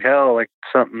 holy hell, like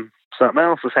something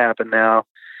else has happened now.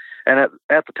 And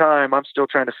at the time, I'm still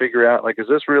trying to figure out, like, is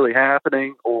this really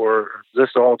happening, or is this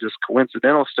all just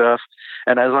coincidental stuff?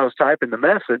 And as I was typing the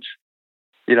message,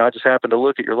 I just happened to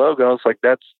look at your logo. It's like,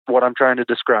 that's what I'm trying to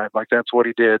describe. Like, that's what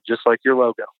he did, just like your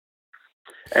logo.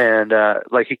 And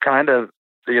like, he kind of,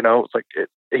 it's like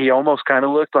he almost kind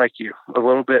of looked like you, a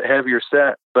little bit heavier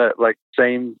set, but like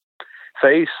same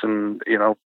face and,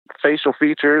 facial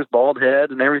features, bald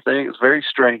head and everything. It was very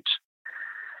strange.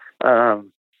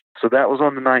 So that was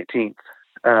on the 19th.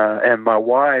 And my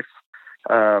wife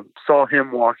saw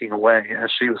him walking away as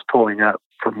she was pulling up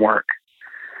from work.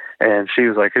 And she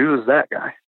was like, who is that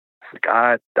guy? Like,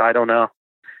 I don't know.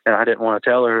 And I didn't want to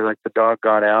tell her, like, the dog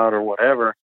got out or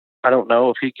whatever. I don't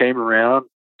know if he came around,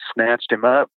 snatched him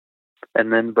up,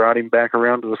 and then brought him back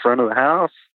around to the front of the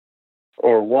house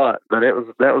or what. But that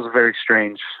was a very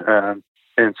strange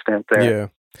incident there. Yeah.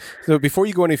 So before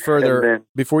you go any further,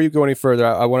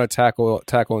 I want to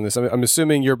tackle on this. I'm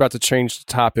assuming you're about to change the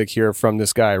topic here from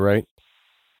this guy, right?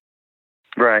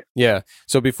 Right. Yeah.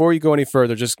 So before you go any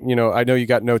further, just, I know you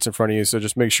got notes in front of you, so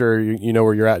just make sure you know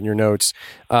where you're at in your notes.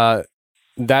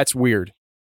 That's weird.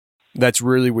 That's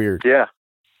really weird. Yeah.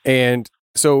 And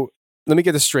so let me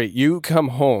get this straight. You come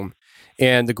home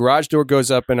and the garage door goes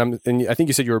up, and I think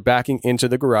you said you were backing into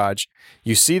the garage.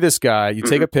 You see this guy, you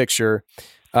take a picture.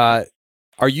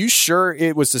 Are you sure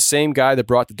it was the same guy that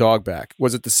brought the dog back?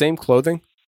 Was it the same clothing?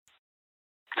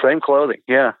 Same clothing,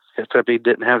 yeah. Except he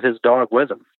didn't have his dog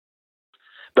with him.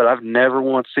 But I've never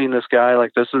once seen this guy.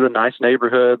 Like, this is a nice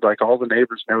neighborhood. Like, all the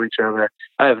neighbors know each other.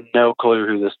 I have no clue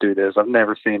who this dude is. I've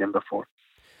never seen him before.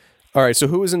 All right, so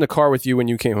who was in the car with you when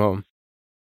you came home?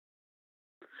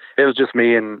 It was just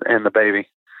me and the baby.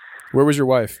 Where was your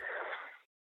wife?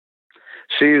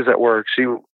 She's at work. She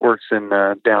works in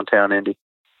downtown Indy.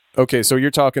 Okay, so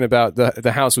you're talking about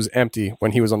the house was empty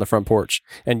when he was on the front porch,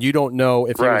 and you don't know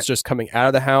if he was just coming out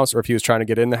of the house or if he was trying to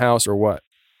get in the house or what?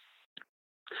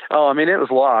 Oh, I mean, it was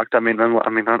locked. I'm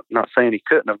not saying he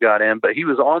couldn't have got in, but he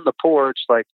was on the porch,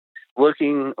 like,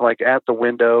 looking, like, at the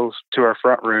windows to our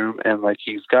front room, and, like,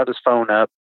 he's got his phone up,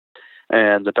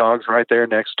 and the dog's right there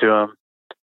next to him.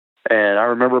 And I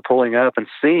remember pulling up and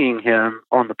seeing him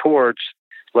on the porch.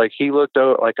 Like, he looked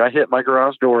out, like, I hit my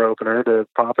garage door opener to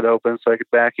pop it open so I could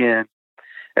back in.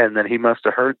 And then he must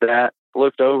have heard that,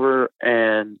 looked over,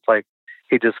 and, like,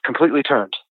 he just completely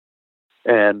turned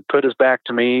and put his back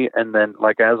to me. And then,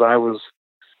 like, as I was,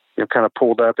 kind of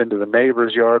pulled up into the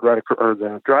neighbor's yard or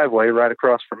the driveway right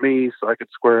across from me so I could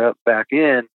square up back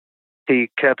in, he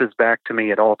kept his back to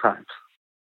me at all times.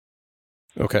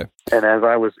 Okay. And as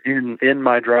I was in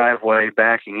my driveway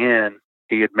backing in,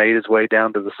 he had made his way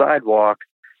down to the sidewalk.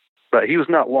 But he was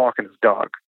not walking his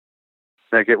dog.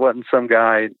 Like, it wasn't some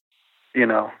guy,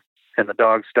 and the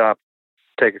dog stopped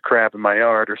to take a crap in my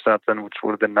yard or something, which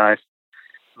would have been nice.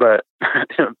 But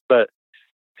but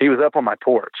he was up on my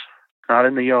porch, not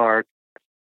in the yard,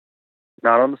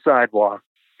 not on the sidewalk.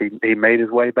 He made his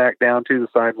way back down to the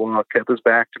sidewalk, kept his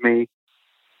back to me,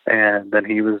 and then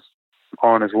he was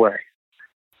on his way.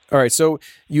 All right, so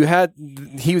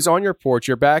he was on your porch,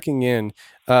 you're backing in.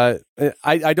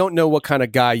 I don't know what kind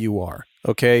of guy you are,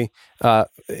 okay?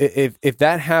 If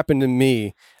that happened to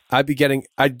me,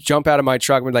 I'd jump out of my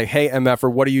truck and be like, hey, MFer,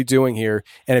 what are you doing here?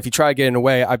 And if you try getting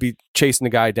away, I'd be chasing the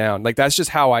guy down. Like, that's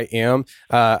just how I am.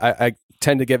 I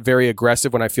tend to get very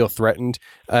aggressive when I feel threatened.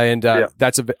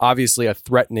 That's obviously a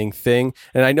threatening thing.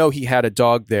 And I know he had a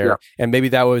dog there, and maybe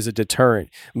that was a deterrent.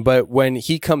 But when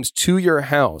he comes to your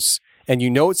house, and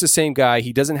it's the same guy,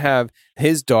 he doesn't have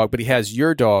his dog, but he has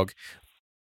your dog,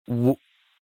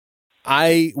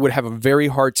 I would have a very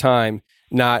hard time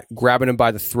not grabbing him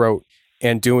by the throat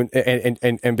and doing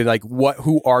and be like,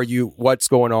 who are you? What's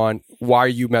going on? Why are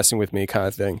you messing with me? Kind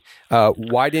of thing.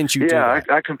 Why didn't you do that?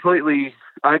 I completely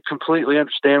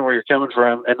understand where you're coming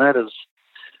from. And that is,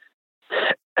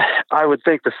 I would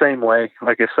think the same way,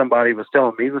 like if somebody was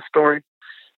telling me the story,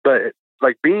 but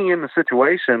like being in the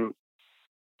situation,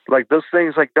 like those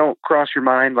things like don't cross your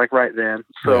mind like right then.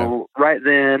 So right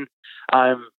then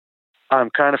I'm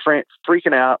kind of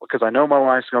freaking out because I know my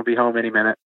wife's going to be home any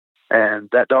minute, and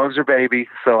that dog's her baby.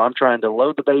 So I'm trying to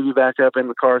load the baby back up in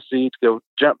the car seat, go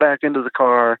jump back into the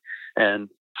car and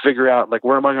figure out like,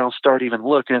 where am I going to start even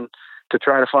looking to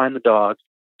try to find the dog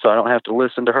so I don't have to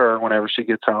listen to her whenever she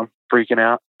gets home freaking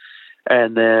out.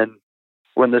 And then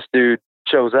when this dude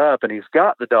shows up and he's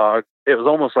got the dog, it was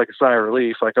almost like a sigh of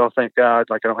relief. Like, oh, thank God.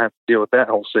 Like, I don't have to deal with that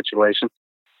whole situation.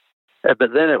 But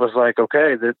then it was like,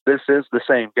 okay, this is the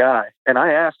same guy. And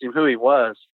I asked him who he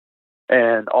was.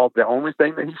 And the only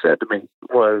thing that he said to me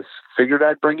was, figured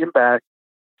I'd bring him back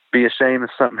be ashamed if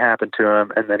something happened to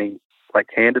him. And then he like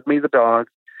handed me the dog,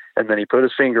 and then he put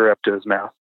his finger up to his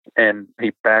mouth, and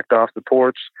he backed off the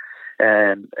porch.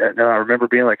 And I remember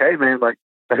being like, "Hey man, like,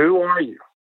 who are you?"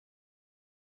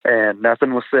 And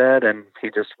nothing was said, and he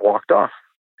just walked off.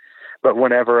 But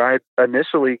whenever I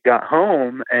initially got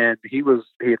home and I was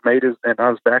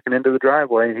backing into the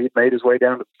driveway and he'd made his way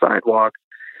down to the sidewalk,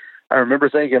 I remember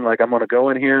thinking, like, I'm going to go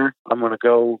in here, I'm going to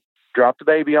go drop the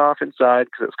baby off inside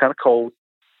because it's kind of cold,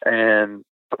 and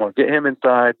I'm going to get him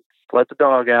inside, let the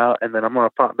dog out, and then I'm going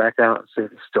to pop back out and see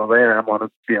if he's still there. I'm going to,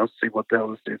 see what the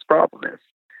hell this dude's problem is.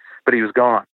 But he was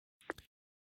gone.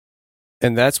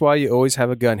 And that's why you always have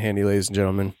a gun handy, ladies and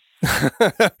gentlemen.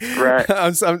 Right.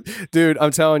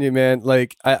 I'm telling you, man,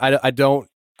 like, I don't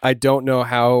know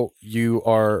how you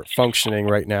are functioning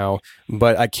right now,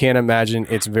 but I can't imagine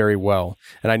it's very well.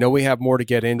 And I know we have more to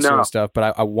get into and stuff,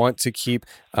 but I want to keep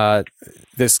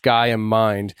this guy in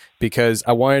mind, because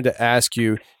I wanted to ask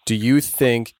you, do you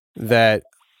think that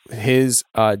his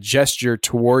gesture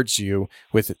towards you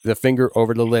with the finger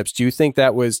over the lips, do you think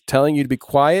that was telling you to be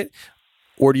quiet,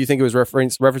 or do you think it was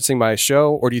referencing my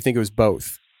show, or do you think it was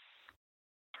both?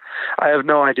 I have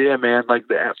no idea, man. Like,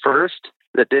 at first,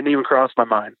 that didn't even cross my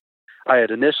mind. I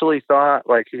had initially thought,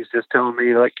 like, he's just telling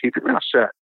me, like, keep your mouth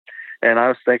shut. And I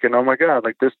was thinking, oh my God,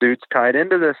 like, this dude's tied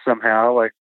into this somehow.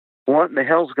 Like, what in the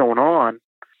hell's going on?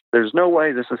 There's no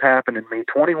way this is happening to me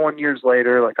 21 years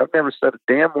later. Like, I've never said a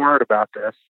damn word about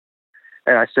this.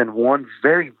 And I send one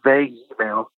very vague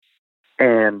email,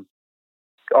 and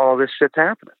all this shit's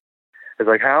happening. It's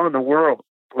like, how in the world?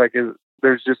 Like,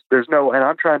 there's no, and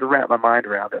I'm trying to wrap my mind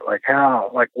around it. Like,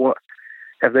 how? Like, what?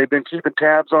 Have they been keeping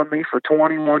tabs on me for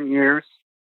 21 years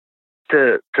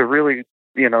to really,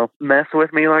 mess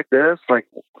with me like this? Like,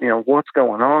 what's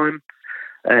going on?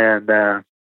 And,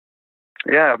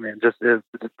 yeah, man, it's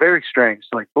very strange.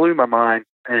 Like, blew my mind.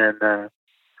 And,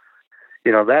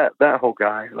 that whole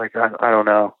guy, like, I don't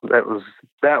know. That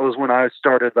was when I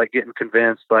started, like, getting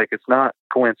convinced, like, it's not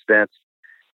coincidence.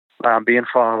 I'm being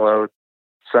followed.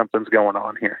 Something's going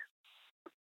on here.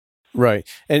 Right.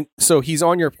 And so he's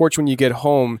on your porch when you get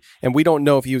home, and we don't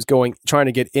know if he was trying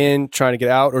to get in, trying to get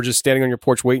out, or just standing on your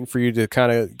porch waiting for you to kind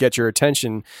of get your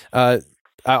attention.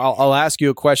 I'll ask you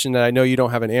a question that I know you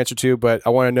don't have an answer to, but I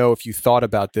want to know if you thought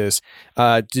about this.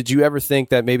 Did you ever think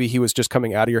that maybe he was just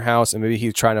coming out of your house and maybe he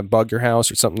was trying to bug your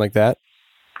house or something like that?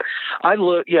 I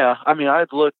went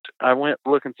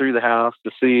looking through the house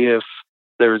to see if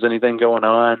there was anything going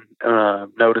on,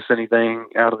 notice anything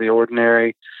out of the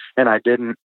ordinary, and I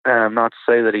didn't. Not to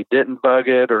say that he didn't bug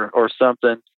it or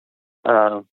something,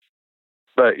 but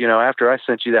after I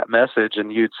sent you that message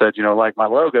and you'd said, like my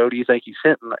logo, do you think he's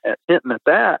hinting at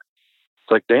that?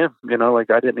 It's like, damn, like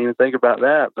I didn't even think about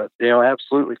that, but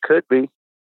absolutely could be.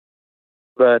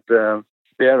 But yeah,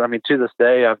 I mean, to this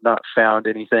day, I've not found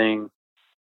anything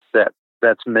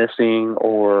that's missing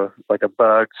or like a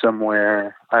bug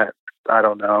somewhere. I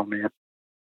don't know, man.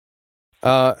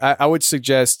 I would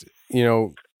suggest,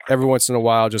 every once in a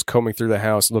while, just combing through the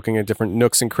house, looking at different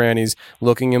nooks and crannies,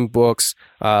 looking in books,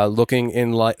 looking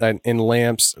in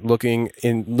lamps, looking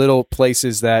in little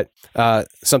places that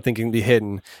something can be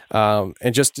hidden,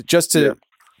 and just to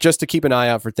keep an eye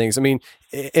out for things. I mean,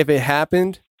 if it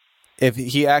happened, if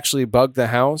he actually bugged the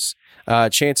house,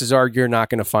 chances are you're not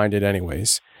going to find it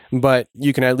anyways. But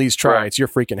you can at least try. Right. It's your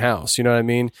freaking house. You know what I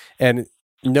mean? And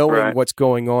knowing what's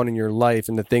going on in your life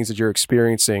and the things that you're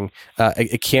experiencing,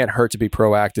 it can't hurt to be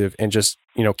proactive and just,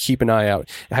 keep an eye out.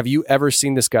 Have you ever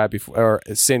seen this guy before or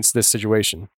since this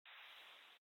situation?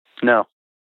 No.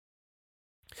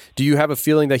 Do you have a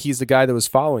feeling that he's the guy that was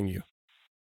following you?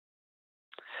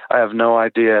 I have no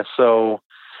idea. So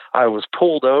I was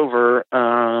pulled over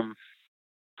a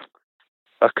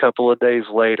couple of days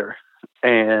later,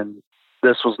 and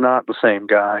this was not the same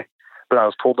guy, but I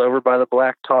was pulled over by the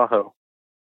black Tahoe.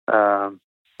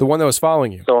 The one that was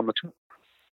following you. So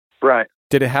right.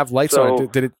 Did it have lights on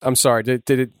it? Did it? I'm sorry. Did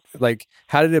it like?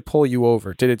 How did it pull you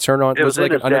over? Did it turn on? It was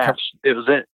like an undercover. It was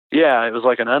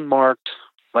like an unmarked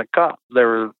cop.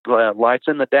 There were lights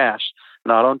in the dash,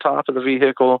 not on top of the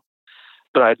vehicle.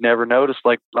 But I'd never noticed.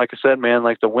 Like I said, man,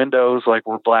 like the windows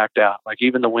were blacked out. Like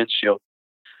even the windshield.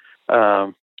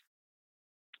 So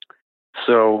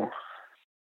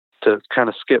to kind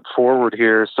of skip forward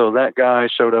here, so that guy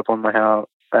showed up at my house.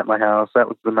 That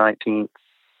was the 19th.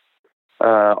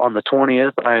 On the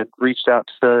 20th, I had reached out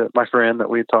to my friend that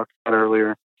we had talked about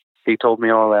earlier. He told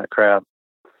me all that crap.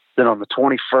 Then on the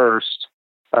 21st,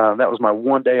 that was my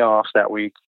one day off that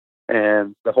week.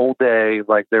 And the whole day,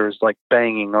 there was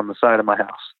banging on the side of my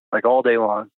house, all day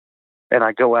long. And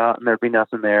I go out and there'd be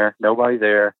nothing there, nobody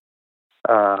there.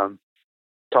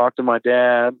 talked to my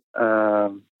dad.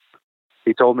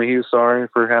 He told me he was sorry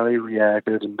for how he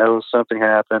reacted and knows something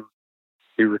happened.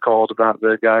 He recalled about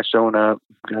the guy showing up.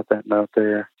 Got that note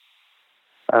there.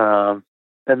 And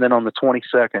then on the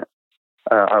 22nd,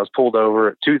 I was pulled over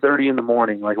at 2:30 in the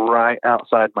morning, like right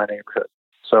outside my neighborhood.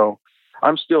 So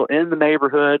I'm still in the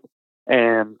neighborhood,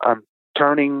 and I'm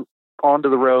turning onto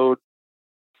the road,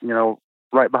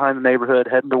 right behind the neighborhood,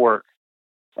 heading to work.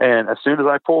 And as soon as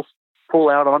I pull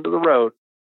out onto the road,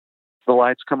 the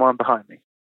lights come on behind me.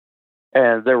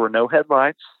 And there were no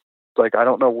headlights. Like, I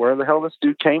don't know where the hell this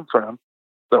dude came from,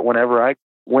 but whenever I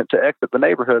went to exit the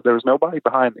neighborhood, there was nobody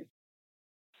behind me.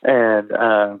 And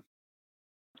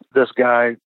this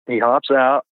guy, he hops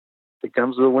out, he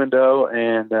comes to the window,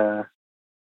 and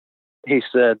he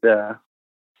said,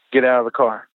 "Get out of the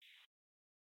car."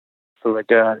 So like,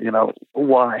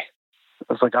 why?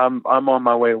 I was like, I'm on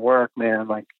my way to work, man.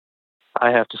 Like,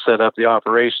 I have to set up the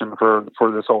operation for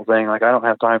this whole thing. Like, I don't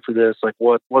have time for this. Like,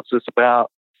 what's this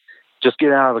about? Just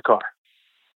get out of the car.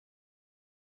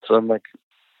 So I'm like,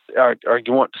 are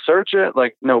you want to search it?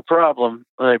 Like, no problem.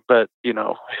 Like, but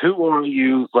who are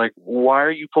you? Like, why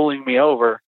are you pulling me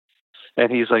over?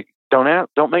 And he's like,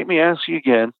 don't make me ask you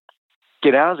again.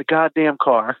 Get out of the goddamn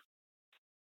car.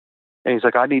 And he's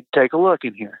like, I need to take a look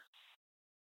in here.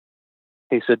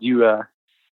 He said, you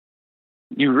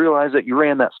realize that you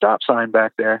ran that stop sign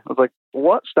back there? I was like,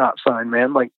 what stop sign,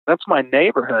 man? Like, that's my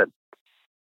neighborhood.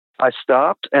 I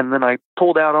stopped, and then I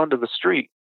pulled out onto the street.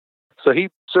 So he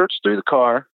searched through the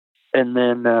car, and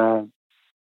then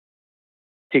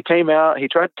he came out. He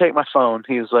tried to take my phone.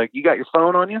 He was like, you got your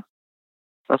phone on you?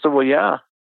 I said, well, yeah.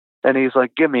 And he's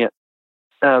like, give me it.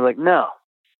 And I was like, no,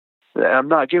 I'm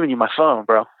not giving you my phone,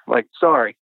 bro. Like,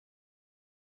 sorry.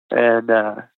 And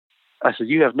I said,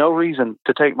 you have no reason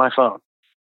to take my phone.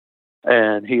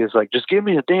 And he was like, just give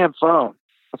me the damn phone.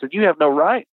 I said, you have no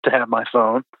right to have my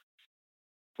phone.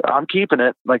 I'm keeping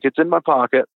it. Like, it's in my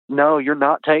pocket. No, you're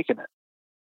not taking it.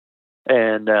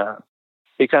 And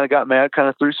he kind of got mad, kind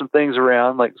of threw some things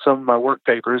around, like some of my work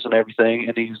papers and everything.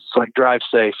 And he's like, drive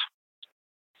safe.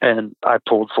 And I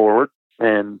pulled forward,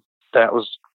 and that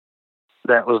was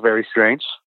very strange.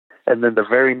 And then the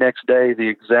very next day, the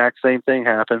exact same thing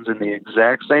happens in the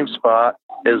exact same spot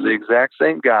as the exact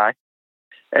same guy.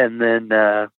 And then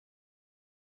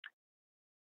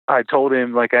I told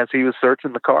him, like, as he was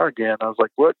searching the car again, I was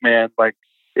like, look, man, like,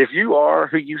 if you are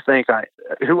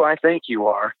who I think you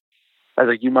are, I was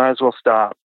like, you might as well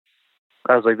stop.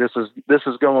 I was like, this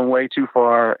is going way too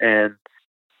far. And,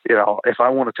 if I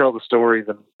want to tell the story,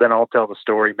 then I'll tell the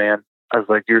story, man. I was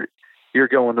like, you're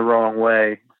going the wrong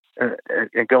way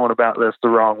and going about this the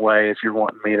wrong way if you're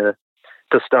wanting me to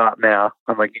stop now.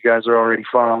 I'm like, you guys are already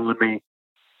following me.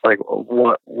 Like,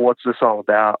 what's this all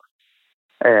about?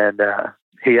 And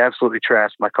he absolutely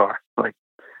trashed my car. Like,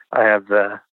 I have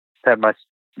had my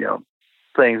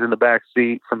things in the back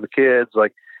seat from the kids.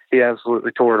 Like, he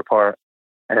absolutely tore it apart.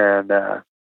 And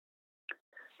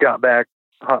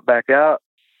hopped back out,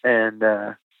 and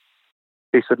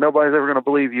he said, nobody's ever going to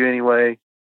believe you anyway.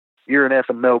 You're an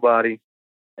effing nobody.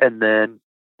 And then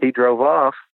he drove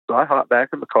off. So I hopped back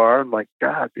in the car and like,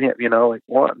 God damn, like,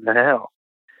 what in the hell?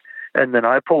 And then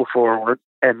I pull forward,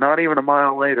 and not even a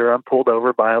mile later, I'm pulled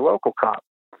over by a local cop.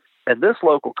 And this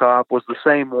local cop was the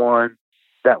same one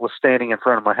that was standing in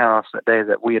front of my house that day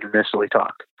that we had initially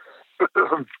talked.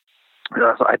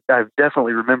 I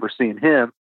definitely remember seeing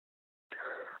him.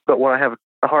 But what I have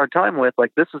a hard time with,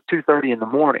 like, this is 2:30 in the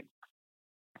morning.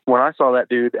 When I saw that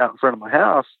dude out in front of my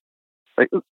house, like,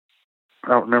 I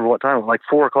don't remember what time, like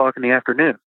 4 o'clock in the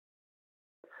afternoon.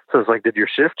 So it's like, did your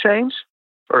shift change?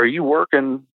 Or are you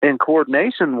working in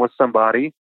coordination with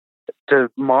somebody to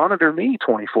monitor me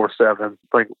 24/7?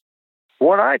 Like,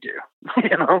 what I do,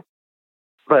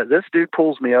 But this dude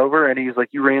pulls me over, and he's like,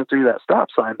 you ran through that stop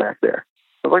sign back there.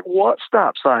 I was like, what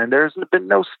stop sign? There's been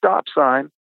no stop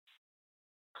sign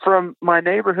from my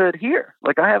neighborhood here.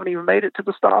 Like, I haven't even made it to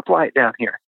the stoplight down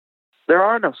here. There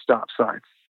are no stop signs.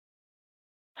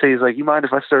 So he's like, you mind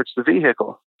if I search the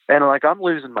vehicle? And like, I'm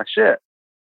losing my shit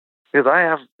because I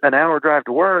have an hour drive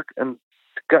to work and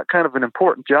got kind of an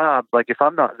important job. Like, if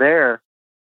I'm not there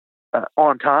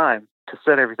on time to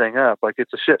set everything up, like,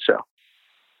 it's a shit show.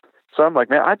 So I'm like,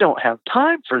 man, I don't have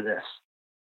time for this.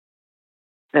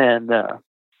 And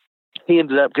he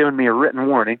ended up giving me a written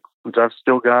warning, which I've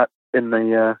still got in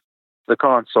the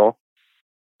console.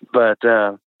 But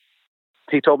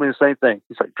he told me the same thing.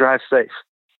 He's like, drive safe.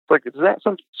 Like, is that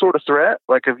some sort of threat?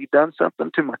 Like, have you done something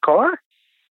to my car?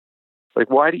 Like,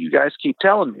 why do you guys keep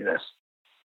telling me this?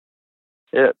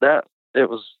 It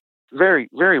was very,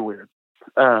 very weird.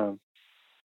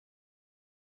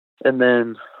 And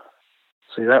then,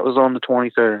 see, that was on the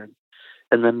 23rd.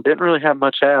 And then didn't really have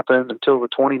much happen until the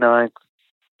 29th.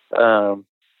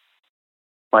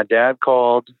 My dad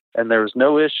called, and there was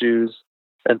no issues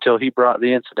until he brought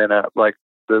the incident up, like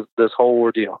this whole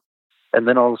ordeal. And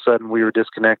then all of a sudden we were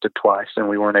disconnected twice, and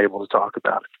we weren't able to talk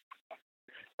about it.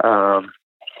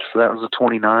 So that was the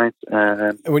 29th.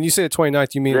 And when you say the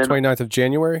 29th, you mean the 29th of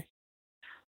January?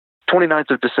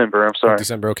 29th of December, I'm sorry.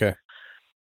 December, okay.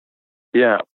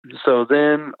 Yeah. So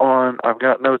then I've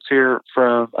got notes here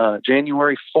from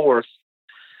January 4th.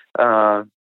 I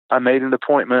made an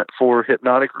appointment for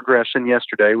hypnotic regression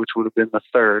yesterday, which would have been the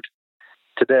 3rd.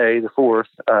 Today, the 4th,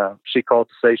 she called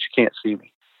to say she can't see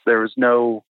me. There was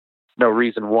no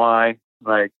reason why.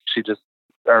 Like,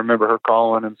 I remember her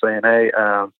calling and saying, hey,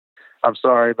 I'm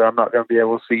sorry, but I'm not going to be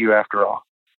able to see you after all.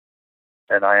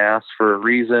 And I asked for a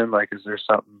reason, like, is there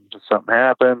did something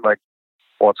happen? Like,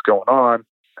 what's going on?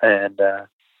 And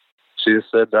she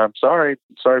just said, I'm sorry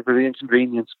for the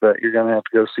inconvenience, but you're going to have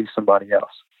to go see somebody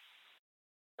else.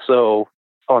 So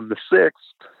on the 6th,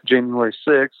 January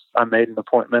 6th, I made an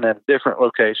appointment at a different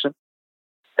location.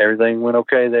 Everything went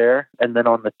okay there. And then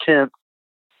on the 10th,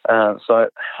 so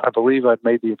I believe I'd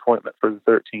made the appointment for the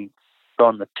 13th. So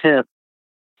on the 10th,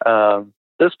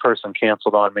 this person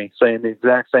canceled on me, saying the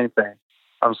exact same thing.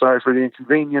 I'm sorry for the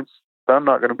inconvenience, but I'm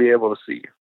not going to be able to see you.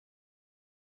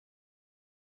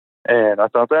 And I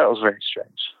thought that was very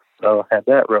strange. So I had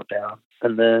that wrote down.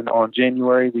 And then on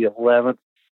January the 11th,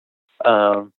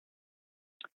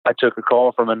 I took a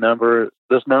call from a number.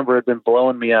 This number had been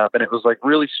blowing me up, and it was like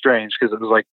really strange because it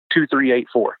was like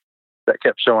 2384 that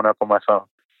kept showing up on my phone.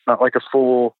 Not like a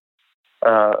full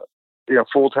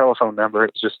telephone number.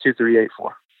 It was just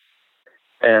 2384.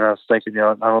 And I was thinking,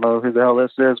 I don't know who the hell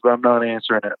this is, but I'm not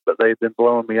answering it. But they've been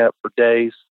blowing me up for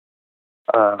days.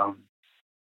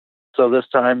 So this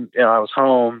time, I was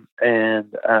home,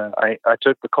 and I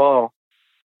took the call,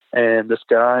 and this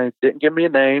guy didn't give me a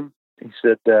name. He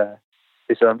said,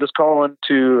 I'm just calling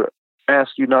to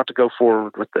ask you not to go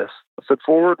forward with this. I said,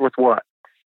 forward with what?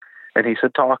 And he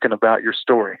said, talking about your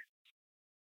story.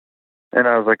 And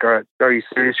I was like, all right, are you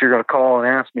serious? You're going to call and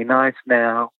ask me nice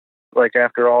now, like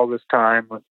after all this time?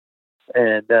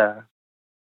 And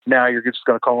now you're just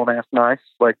going to call and ask nice,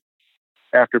 like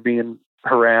after being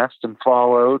harassed and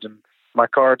followed and my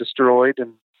car destroyed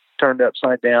and turned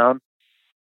upside down.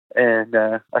 And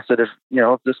I said, if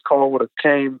this call would have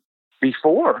came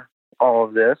before all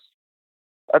of this,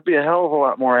 I'd be a hell of a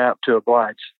lot more apt to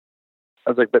oblige. I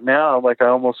was like, but now, like, I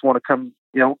almost want to come,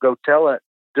 go tell it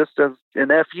just as an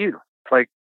FU. Like,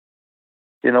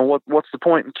 what's the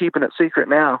point in keeping it secret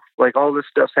now? Like, all this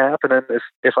stuff's happening.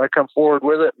 If I come forward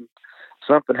with it and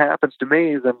something happens to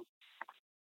me, then,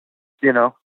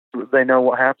 they know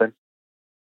what happened.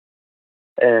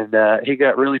 And he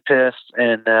got really pissed,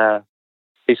 and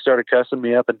he started cussing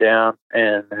me up and down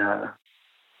and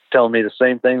telling me the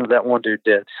same thing that one dude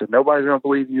did. He said, nobody's going to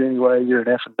believe you anyway. You're an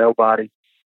effing nobody.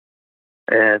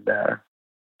 And,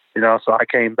 so I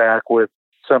came back with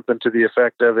something to the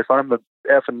effect of, if I'm a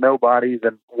effing nobody,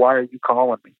 then why are you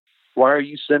calling me? Why are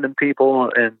you sending people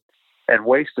and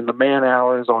wasting the man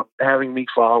hours on having me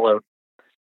followed?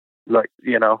 Like,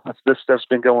 this stuff's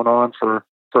been going on for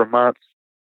a month.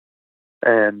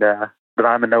 And, but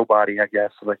I'm a nobody, I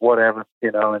guess. Like, whatever,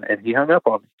 and he hung up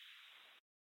on me.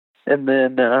 And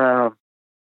then on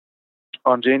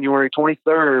January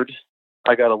 23rd,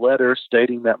 I got a letter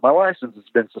stating that my license has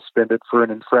been suspended for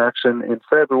an infraction in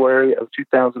February of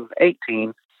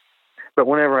 2018. But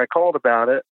whenever I called about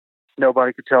it,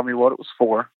 nobody could tell me what it was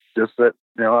for. Just that,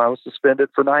 I was suspended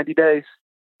for 90 days.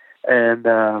 And,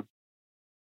 I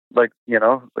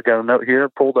got a note here,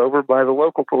 pulled over by the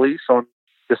local police on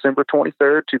December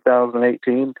 23rd,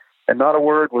 2018, and not a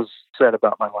word was said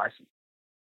about my license.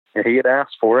 And he had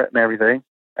asked for it and everything,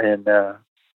 and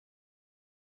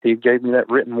he gave me that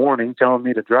written warning telling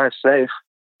me to drive safe,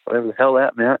 whatever the hell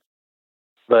that meant.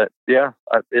 But yeah,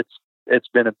 it's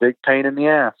been a big pain in the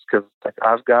ass because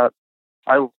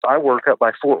I work up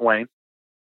by Fort Wayne,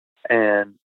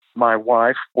 and my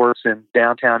wife works in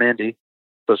downtown Indy,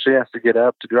 so she has to get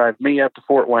up to drive me up to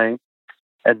Fort Wayne,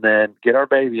 and then get our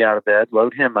baby out of bed,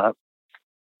 load him up,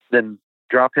 then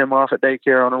drop him off at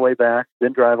daycare on her way back,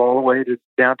 then drive all the way to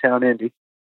downtown Indy.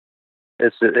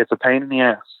 It's a pain in the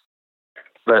ass,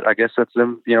 but I guess that's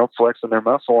them, flexing their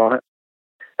muscle on it.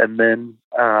 And then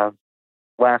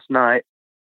last night,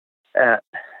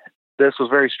 this was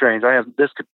very strange.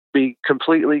 This could be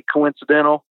completely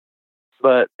coincidental,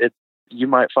 but you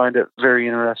might find it very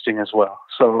interesting as well.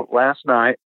 So last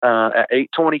night at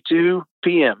 8:22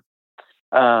 p.m.,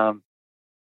 I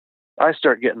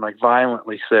start getting like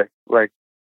violently sick. Like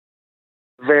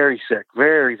very sick,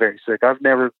 very, very sick. I've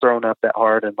never thrown up that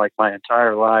hard in like my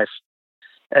entire life.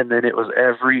 And then it was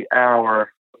every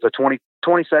hour, the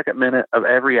 22nd minute of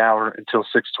every hour until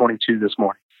 6:22 this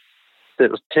morning.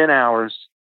 It was 10 hours,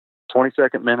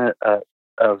 22nd minute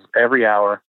of every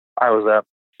hour. I was up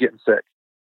getting sick.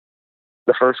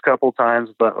 The first couple times,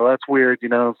 but well, that's weird, you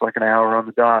know, it's like an hour on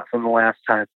the dot from the last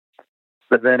time.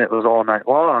 But then it was all night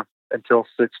long until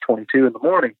 6:22 in the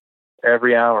morning,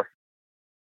 every hour.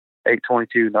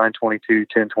 8:22, 9:22,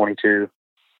 10:22.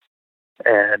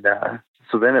 And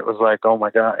so then it was like, oh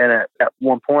my God. And at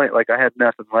one point, like I had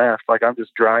nothing left. Like I'm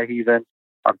just dry heaving,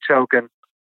 I'm choking.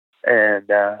 And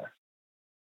I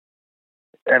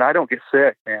don't get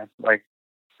sick, man. Like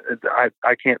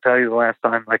I can't tell you the last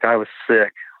time like I was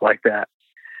sick like that.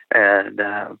 And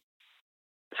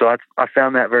so I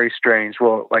found that very strange.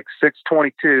 Well, like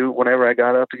 6:22, whenever I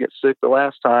got up to get sick the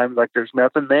last time, like there's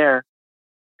nothing there.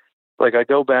 Like I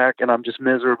go back and I'm just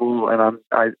miserable, and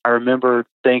I remember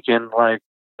thinking like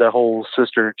the whole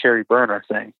Sister Carrie Burner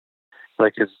thing.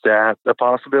 Like, is that a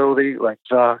possibility? Like,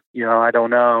 you know, I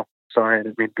don't know. Sorry, I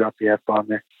didn't mean to drop the F-bomb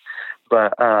there.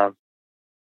 But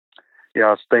you know,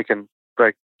 I was thinking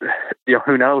like, you know,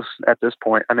 who knows at this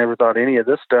point? I never thought any of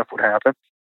this stuff would happen.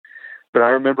 But I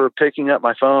remember picking up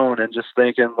my phone and just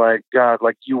thinking like, God,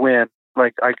 like you win.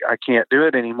 Like I can't do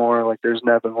it anymore. Like there's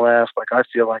nothing left. Like I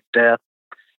feel like death.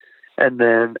 And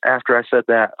then after I said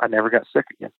that, I never got sick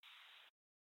again.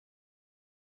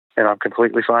 And I'm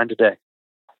completely fine today.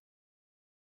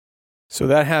 So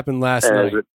that happened last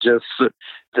night. Just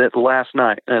that last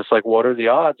night. And it's like, what are the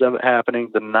odds of it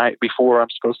happening the night before I'm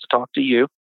supposed to talk to you?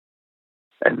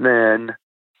 And then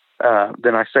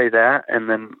I say that, and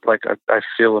then like I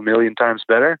feel a million times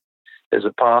better. Is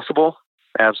it possible?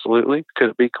 Absolutely.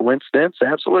 Could it be coincidence?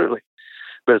 Absolutely.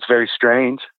 But it's very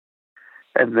strange.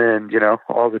 And then, you know,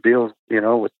 all the deals, you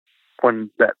know, with when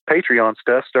that Patreon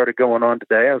stuff started going on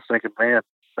today, I was thinking, man,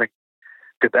 like,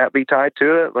 could that be tied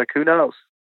to it? Like, who knows?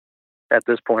 At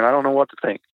this point, I don't know what to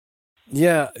think.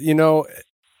 Yeah, you know,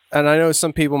 and I know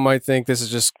some people might think this is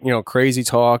just, you know, crazy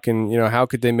talk and, you know, how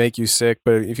could they make you sick?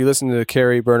 But if you listen to the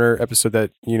Carrie Burner episode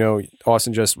that, you know,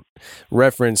 Austin just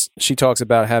referenced, she talks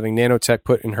about having nanotech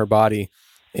put in her body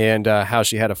and how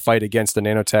she had to fight against the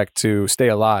nanotech to stay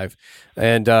alive.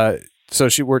 And so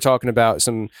we're talking about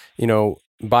some, you know,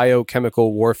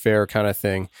 biochemical warfare kind of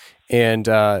thing, and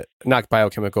not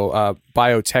biochemical,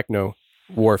 biotechno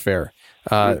warfare.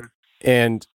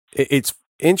 And it's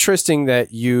interesting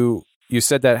that you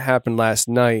said that happened last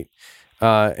night,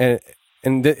 and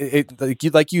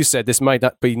like you said, this might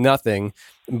not be nothing,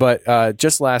 but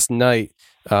just last night,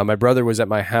 my brother was at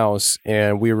my house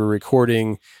and we were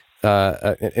recording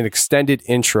an extended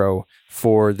intro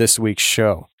for this week's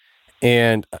show.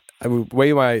 And the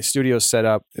way my studio's set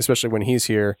up, especially when he's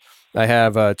here, I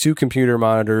have 2 computer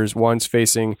monitors. One's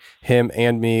facing him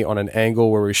and me on an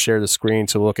angle where we share the screen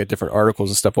to look at different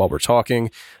articles and stuff while we're talking.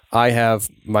 I have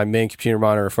my main computer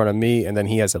monitor in front of me, and then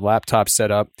he has a laptop set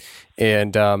up.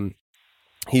 And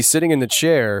he's sitting in the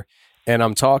chair, and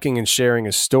I'm talking and sharing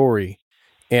a story.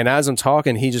 And as I'm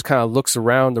talking, he just kind of looks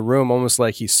around the room almost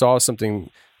like he saw something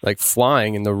like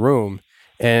flying in the room.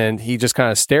 And he just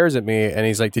kind of stares at me and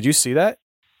he's like, "Did you see that?"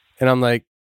 And I'm like,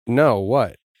 "No,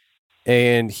 what?"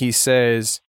 And he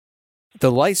says,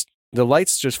 the lights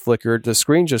just flickered, the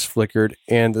screen just flickered,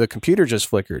 and the computer just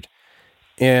flickered.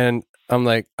 And I'm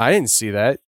like, "I didn't see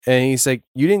that." And he's like,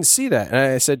 "You didn't see that?" And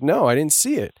I said, "No, I didn't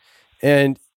see it."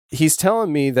 And he's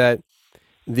telling me that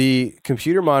the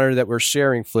computer monitor that we're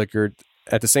sharing flickered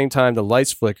at the same time the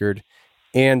lights flickered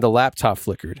and the laptop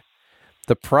flickered.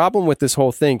 The problem with this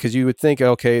whole thing, because you would think,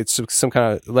 okay, it's some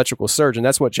kind of electrical surge, and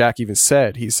that's what Jack even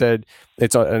said. He said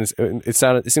it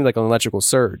seemed like an electrical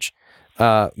surge,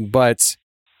 but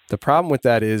the problem with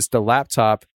that is the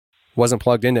laptop wasn't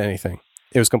plugged into anything.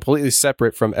 It was completely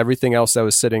separate from everything else that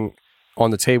was sitting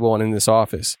on the table and in this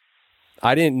office.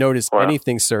 I didn't notice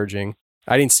anything surging.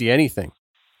 I didn't see anything.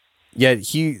 Yet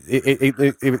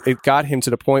it got him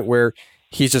to the point where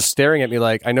he's just staring at me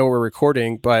like, "I know we're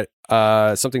recording, but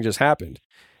something just happened."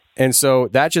 And so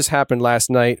that just happened last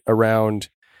night around,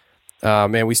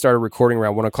 we started recording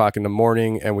around 1:00 in the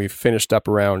morning and we finished up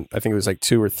around, I think it was like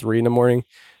 2 or 3 in the morning.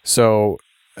 So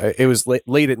it was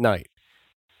late at night.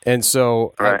 And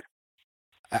so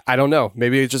I don't know,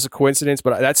 maybe it's just a coincidence,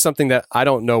 but that's something that I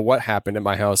don't know what happened at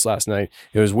my house last night.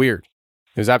 It was weird.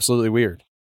 It was absolutely weird.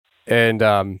 And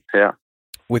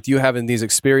with you having these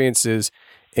experiences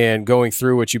and going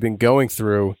through what you've been going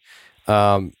through,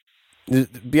 to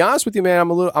be honest with you, man,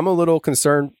 I'm a little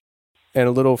concerned and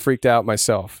a little freaked out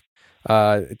myself.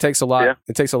 It takes a lot. Yeah.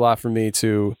 It takes a lot for me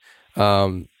to,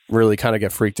 really kind of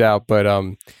get freaked out.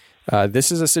 But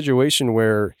this is a situation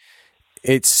where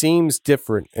it seems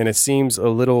different and it seems a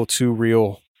little too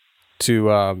real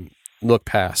to look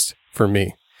past for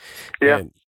me. Yeah.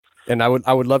 And I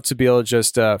would love to be able to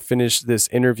just finish this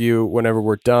interview whenever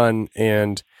we're done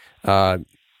and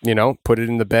put it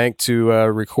in the bank to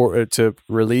record, to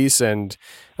release, and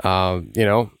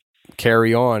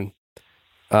carry on.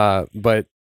 But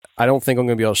I don't think I'm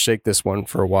going to be able to shake this one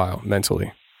for a while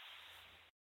mentally.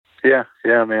 Yeah,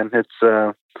 man. It's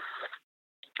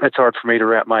hard for me to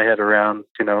wrap my head around,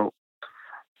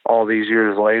 all these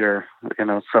years later,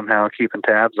 somehow keeping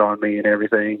tabs on me and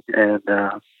everything. And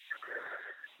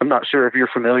I'm not sure if you're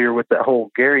familiar with that whole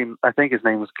Gary, I think his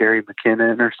name was Gary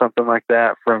McKinnon or something like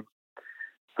that, from,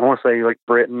 I want to say like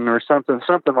Britain or something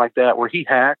like that, where he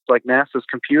hacked like NASA's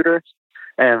computers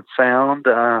and found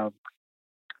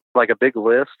like a big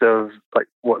list of like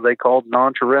what they called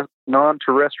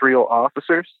non-terrestrial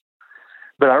officers.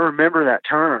 But I remember that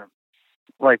term,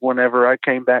 like whenever I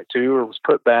came back to or was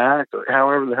put back, or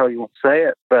however the hell you want to say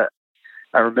it. But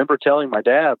I remember telling my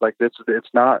dad, like, it's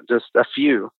not just a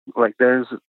few, like there's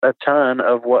a ton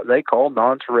of what they call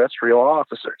non-terrestrial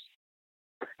officers.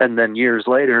 And then years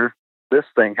later, this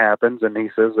thing happens, and he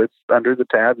says it's under the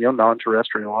tab,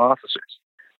 non-terrestrial officers.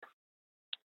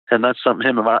 And that's something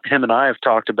him and I have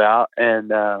talked about.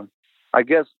 And I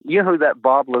guess, who that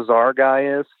Bob Lazar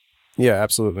guy is? Yeah,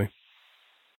 absolutely.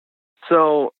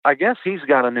 So I guess he's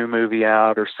got a new movie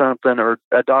out or something, or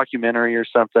a documentary or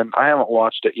something. I haven't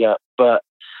watched it yet, but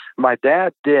my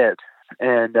dad did.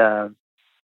 And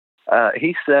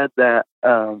he said that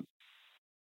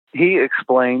he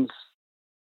explains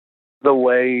the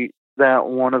way that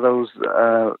one of those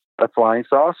a flying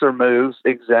saucer moves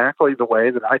exactly the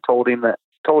way that I told him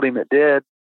it did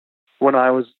when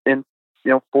I was in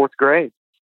fourth grade.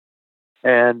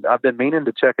 And I've been meaning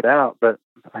to check it out, but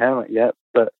I haven't yet.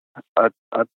 But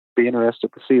I'd be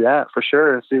interested to see that for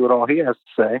sure and see what all he has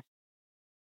to say.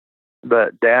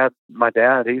 But my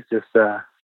dad, he's just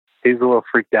he's a little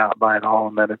freaked out by it all,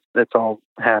 and that it's all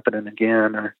happening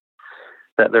again, or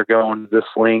that they're going to this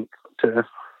length to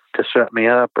shut me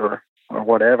up or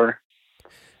whatever.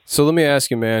 So let me ask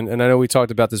you, man, and I know we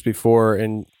talked about this before,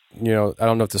 and I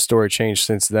don't know if the story changed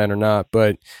since then or not,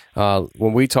 but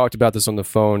when we talked about this on the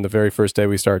phone, the very first day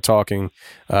we started talking,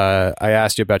 I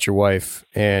asked you about your wife,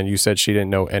 and you said she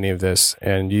didn't know any of this,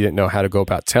 and you didn't know how to go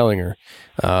about telling her.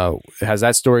 Has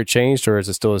that story changed, or is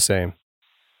it still the same?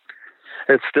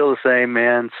 It's still the same,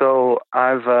 man. So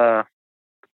I've, well,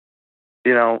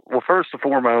 first and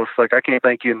foremost, like, I can't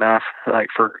thank you enough, like,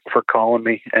 for calling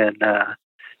me and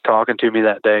talking to me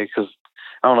that day, because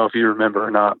I don't know if you remember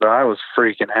or not, but I was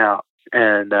freaking out.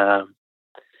 And I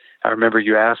remember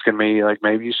you asking me, like,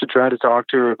 maybe you should try to talk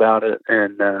to her about it.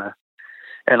 And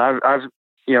I've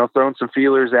thrown some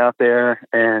feelers out there,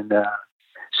 and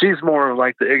she's more of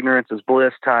like the ignorance is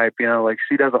bliss type, like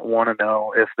she doesn't want to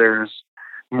know if there's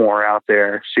more out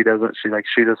there. She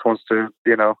just wants to,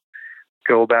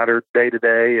 go about her day to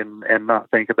day and not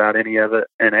think about any of it.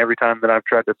 And every time that I've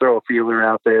tried to throw a feeler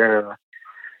out there,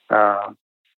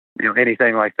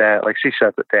 anything like that, like, she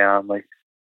shuts it down. Like,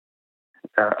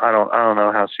 I don't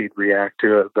know how she'd react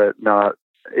to it, but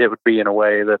it would be in a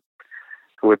way that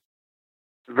would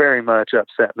very much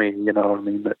upset me,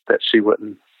 that she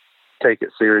wouldn't take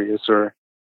it serious or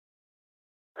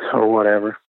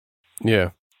whatever.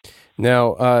 Yeah.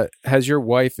 Now, has your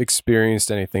wife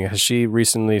experienced anything? Has she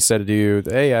recently said to you,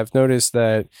 hey, I've noticed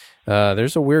that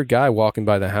there's a weird guy walking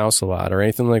by the house a lot, or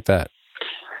anything like that?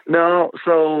 No,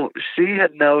 so she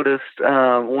had noticed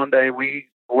one day we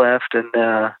left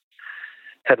and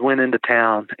had went into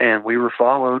town, and we were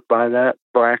followed by that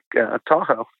black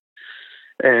Tahoe.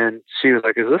 And she was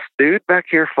like, is this dude back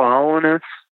here following us?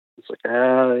 It's like,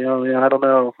 I don't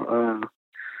know.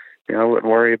 I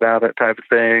wouldn't worry about it, type of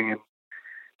thing.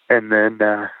 And then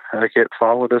like, it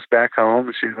followed us back home,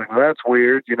 and she was like, well, that's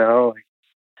weird,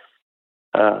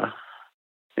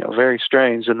 very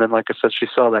strange. And then, like I said, she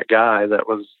saw that guy that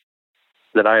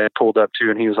I had pulled up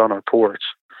to, and he was on our porch.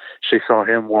 She saw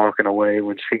him walking away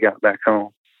when she got back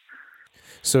home.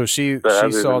 So she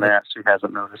other saw than that, she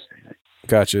hasn't noticed anything.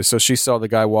 Gotcha. So she saw the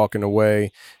guy walking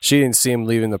away. She didn't see him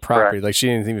leaving the property. Right. Like, she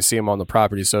didn't even see him on the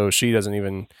property. So she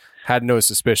had no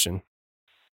suspicion.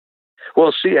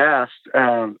 Well, she asked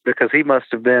because he must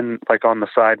have been like on the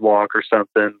sidewalk or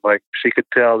something. Like, she could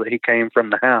tell that he came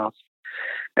from the house,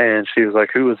 and she was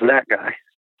like, "Who was that guy?"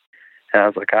 And I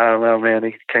was like, "I don't know, man.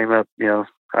 He came up.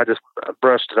 I just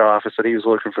brushed it off. I said he was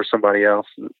looking for somebody else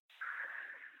because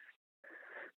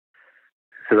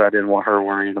I didn't want her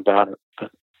worrying about it."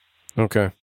 But.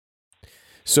 Okay.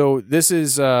 So this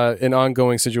is an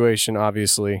ongoing situation,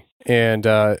 obviously, and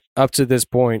up to this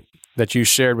point that you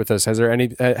shared with us, has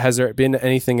there been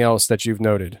anything else that you've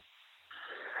noted?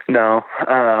 No,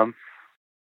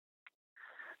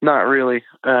 not really.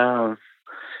 But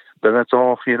that's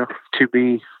all, to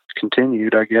be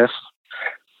continued, I guess.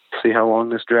 See how long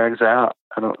this drags out.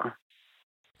 I don't know.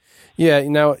 Yeah.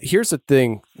 Now, here's the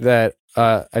thing that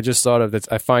I just thought of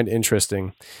that I find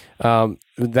interesting.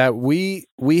 That we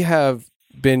have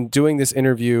been doing this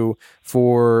interview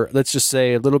for, let's just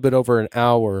say, a little bit over an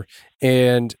hour,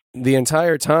 and the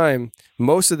entire time,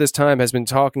 most of this time has been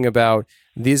talking about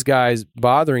these guys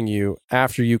bothering you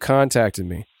after you contacted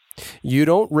me. You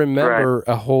don't remember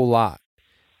a whole lot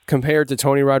compared to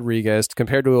Tony Rodriguez,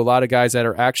 compared to a lot of guys that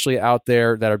are actually out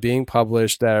there that are being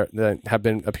published, that have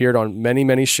been appeared on many,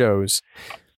 many shows.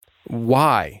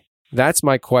 Why? That's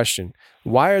my question.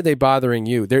 Why are they bothering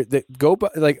you? They go,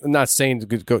 like, I'm not saying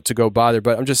to go bother,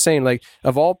 but I'm just saying, like,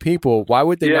 of all people, why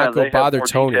would they not go bother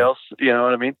Tony? Details, you know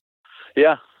what I mean?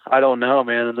 Yeah, I don't know,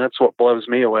 man, and that's what blows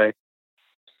me away.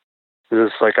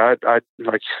 It's like I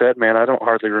like you said, man, I don't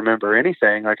hardly remember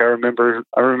anything. Like I remember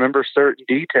certain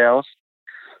details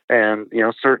and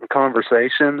certain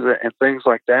conversations and things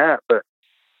like that. But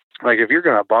like if you're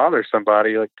gonna bother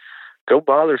somebody, like go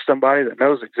bother somebody that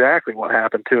knows exactly what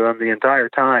happened to them the entire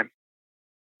time.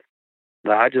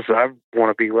 I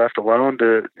want to be left alone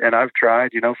and I've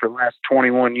tried, for the last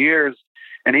 21 years,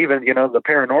 and even, the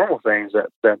paranormal things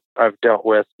that I've dealt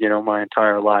with, my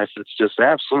entire life. It's just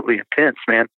absolutely intense,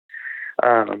 man.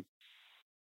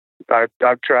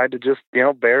 I've tried to just,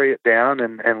 bury it down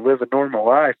and live a normal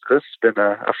life. This has been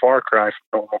a far cry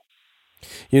from normal.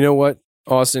 You know what,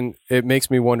 Austin? It makes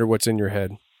me wonder what's in your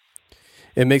head.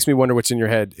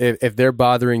 If they're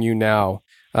bothering you now,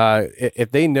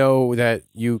 if they know that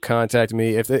you contact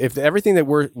me, if everything that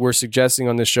we're suggesting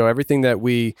on this show, everything that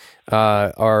we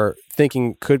are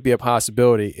thinking could be a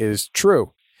possibility is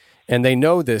true, and they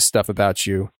know this stuff about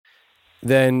you,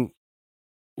 then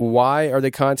why are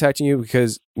they contacting you?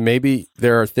 Because maybe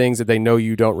there are things that they know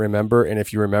you don't remember, and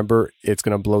if you remember, it's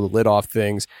going to blow the lid off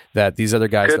things that these other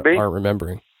guys aren't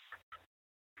remembering.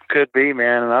 Could be,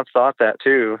 man, and I've thought that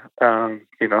too.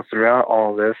 Throughout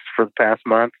all this for the past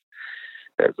month,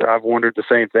 I've wondered the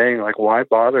same thing. Like, why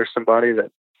bother somebody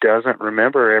that doesn't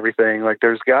remember everything? Like,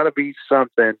 there's got to be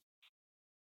something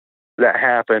that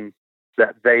happened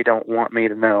that they don't want me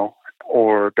to know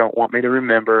or don't want me to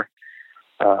remember.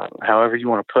 However you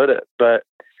want to put it. But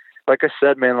like I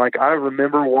said, man, like I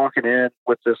remember walking in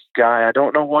with this guy. I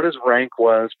don't know what his rank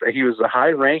was, but he was a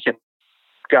high-ranking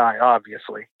guy,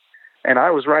 obviously. And I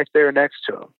was right there next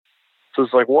to him. So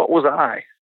it's like, what was I?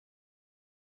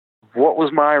 What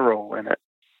was my role in it?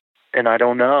 And I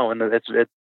don't know. And it's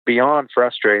beyond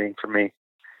frustrating for me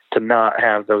to not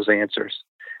have those answers.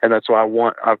 And that's why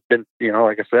I've been,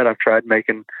 like I said, I've tried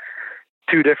making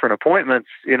 2 different appointments,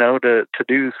 to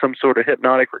do some sort of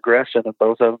hypnotic regression, and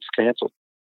both of them's canceled.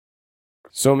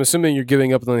 So I'm assuming you're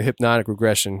giving up on the hypnotic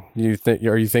regression.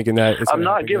 Are you thinking that I'm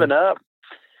not giving up?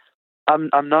 I'm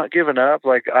not giving up.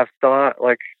 Like I've thought,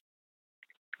 like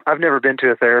I've never been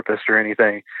to a therapist or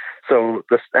anything. So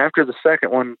after the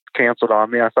second one canceled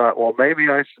on me, I thought, well, maybe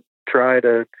I should try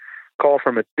to call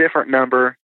from a different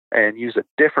number and use a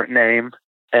different name,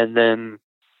 and then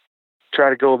try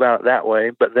to go about it that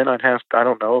way. But then I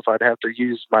don't know if I'd have to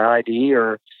use my ID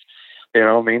or,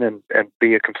 and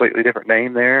be a completely different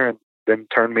name there and then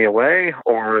turn me away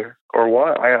or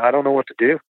what. I don't know what to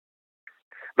do,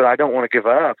 but I don't want to give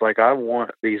up. Like I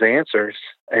want these answers.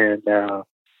 And,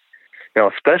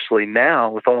 especially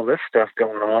now with all this stuff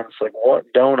going on, it's like, what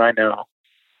don't I know?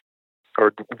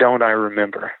 Or don't I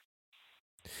remember?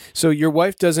 So your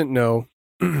wife doesn't know.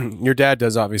 Your dad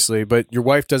does, obviously, but your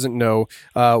wife doesn't know.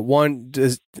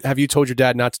 Have you told your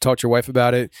dad not to talk to your wife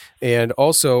about it? And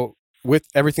also, with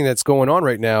everything that's going on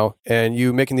right now, and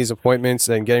you making these appointments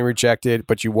and getting rejected,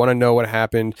 but you want to know what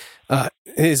happened,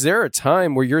 is there a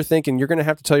time where you're thinking you're going to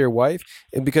have to tell your wife?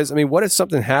 Because, what if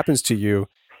something happens to you?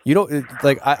 You don't,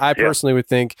 like, I personally would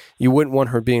think you wouldn't want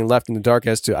her being left in the dark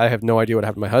as to, I have no idea what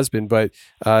happened to my husband, but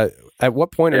at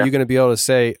what point are you going to be able to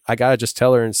say, I got to just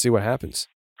tell her and see what happens?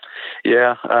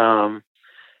 Yeah.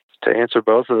 To answer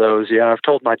both of those, I've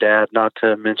told my dad not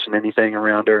to mention anything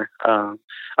around her.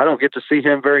 I don't get to see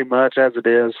him very much as it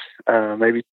is.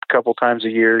 Maybe a couple times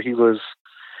a year. He lives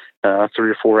 3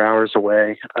 or 4 hours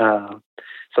away. So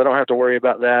I don't have to worry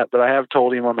about that. But I have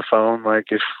told him on the phone, like,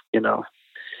 if,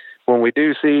 when we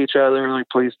do see each other, like,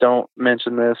 please don't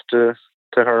mention this to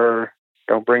her.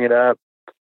 Don't bring it up.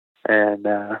 And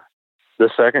the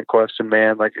second question,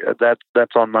 man, like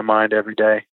that's on my mind every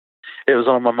day. it was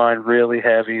on my mind really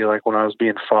heavy, like when I was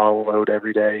being followed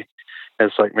every day.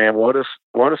 It's like, man, what if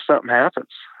something happens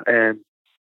and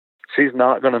she's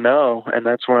not going to know? And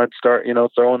that's when I'd start,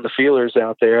 throwing the feelers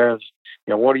out there.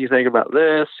 What do you think about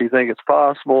this? Do you think it's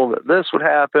possible that this would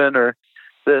happen, or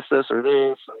this, or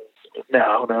this?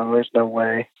 No, there's no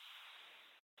way.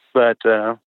 But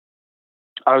I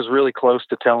was really close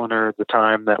to telling her at the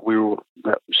time that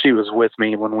she was with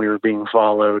me when we were being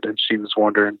followed, and she was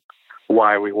wondering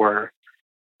why we were.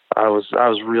 I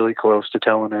was really close to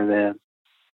telling her then.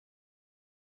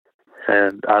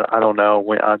 And I don't know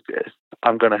when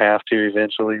I'm going to have to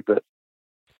eventually, but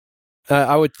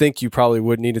I would think you probably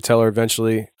would need to tell her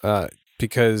eventually,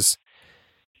 because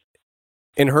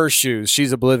in her shoes,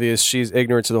 she's oblivious, she's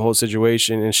ignorant to the whole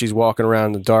situation, and she's walking around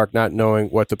in the dark, not knowing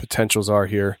what the potentials are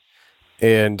here.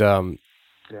 And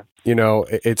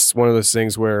it's one of those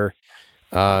things where,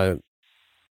 how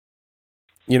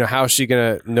is she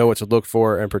gonna know what to look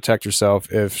for and protect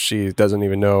herself if she doesn't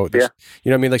even know? Yeah. You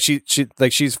know what I mean?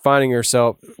 Like she's finding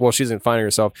herself. Well, she isn't finding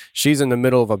herself. She's in the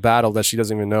middle of a battle that she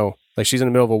doesn't even know. Like she's in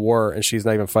the middle of a war and she's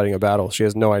not even fighting a battle. She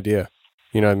has no idea.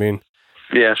 You know what I mean?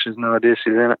 Yeah, she's no idea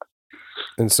she's in it.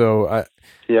 And so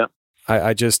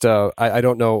I just I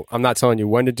don't know. I'm not telling you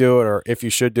when to do it or if you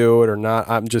should do it or not.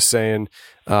 I'm just saying,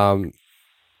 from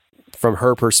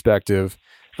her perspective,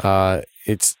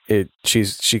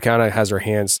 she kind of has her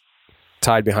hands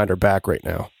tied behind her back right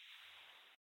now.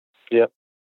 Yep.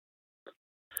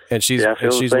 And she's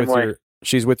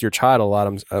with your child a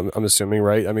lot. I'm assuming,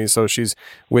 right? I mean, so she's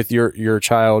with your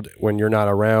child when you're not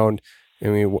around. I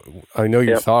mean, I know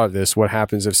you thought of this. What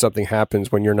happens if something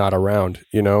happens when you're not around?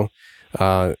 Yep.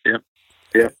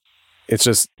 It's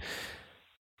just,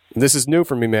 this is new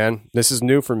for me, man. This is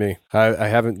new for me. I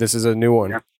haven't. This is a new one.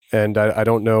 Yeah. And I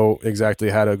don't know exactly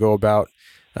how to go about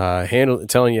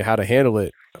telling you how to handle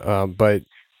it. But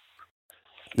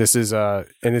this is and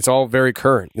it's all very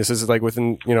current. This is like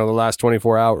within the last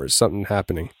 24 hours, something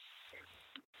happening.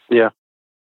 Yeah.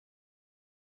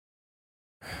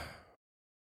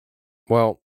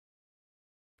 Well,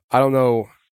 I don't know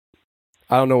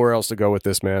where else to go with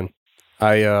this, man.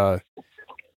 I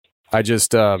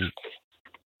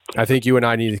think you and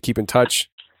I need to keep in touch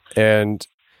and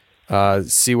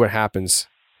see what happens.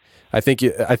 I think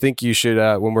you should,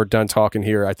 when we're done talking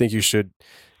here, I think you should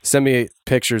send me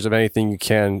pictures of anything you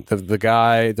can. The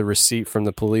guy, the receipt from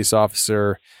the police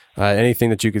officer, anything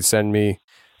that you could send me.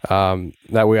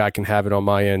 That way I can have it on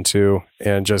my end too,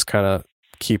 and just kind of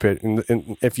keep it. And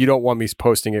if you don't want me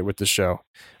posting it with the show,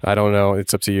 I don't know.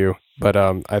 It's up to you. But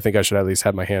I think I should at least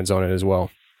have my hands on it as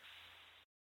well.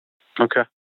 Okay.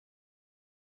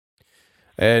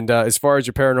 And as far as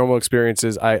your paranormal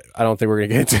experiences, I don't think we're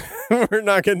gonna we're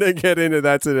not gonna get into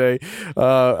that today.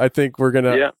 I think we're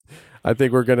gonna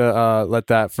let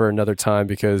that for another time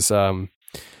because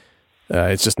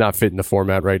it's just not fitting the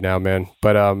format right now, man.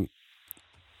 But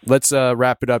let's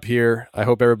wrap it up here. I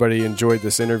hope everybody enjoyed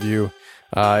this interview.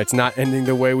 It's not ending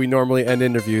the way we normally end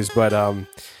interviews, but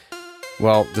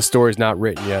well, the story's not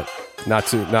written yet,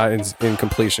 not in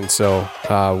completion. So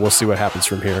we'll see what happens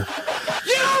from here.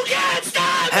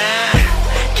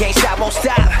 Can't stop, won't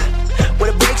stop.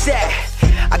 Where the brakes at?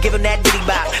 I give him that ditty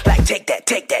bop. Like, take that,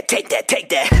 take that, take that, take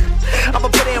that. I'ma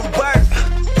put in work.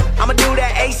 I'ma do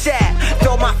that ASAP.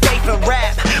 Throw my faith in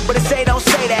rap. But it say, don't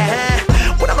say that,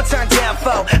 huh? What I'ma turn down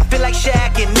for? I feel like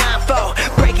Shaq in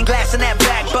 9-4. Breaking glass in that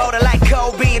backboard. I like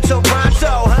Kobe in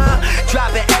Toronto, huh?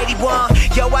 Dropping 81.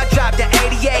 Yo, I dropped at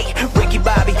 88. Ricky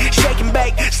Bobby, shake and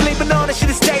bake. Sleeping on it,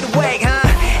 should've stayed awake, huh?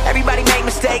 Everybody make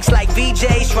mistakes like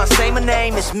VJs. Tryna say my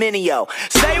name is Minio.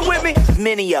 Say it with me,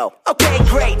 Minio. Okay,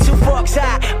 great. 2 forks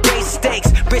high, raise the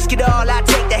stakes. Risk it all, I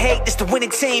take the hate. This the winning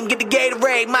team, get the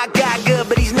Gatorade. My guy good,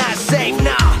 but he's not safe,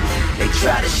 nah. They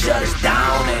try to shut us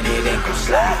down and it ain't gon'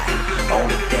 slide.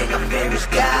 Only thing I fear is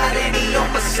God and he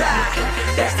on my side.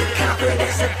 That's the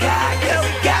confidence I got, cause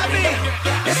he got me.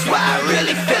 That's why I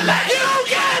really feel like you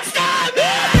can't stop me.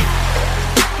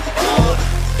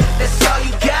 That's all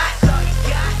you got.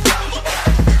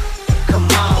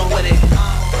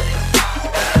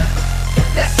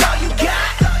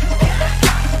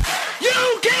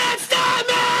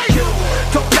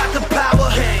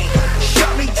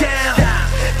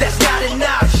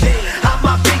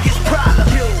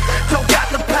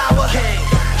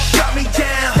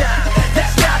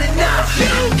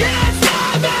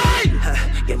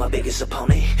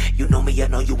 Opponent, you know me, I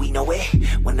know you, we know it.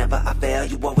 Whenever I fail,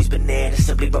 you always been there to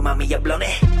simply remind me I've blown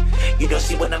it. You don't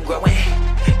see when I'm growing,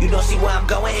 you don't see where I'm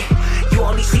going. You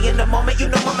only see in the moment, you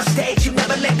know I'm on stage, you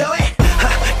never let go it.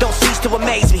 Don't cease to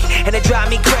amaze me, and it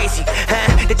drive me crazy.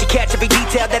 That you catch every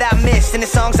detail that I missed in the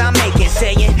songs I'm making,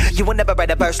 saying Never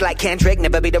write a verse like Kendrick.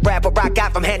 Never be the rapper rock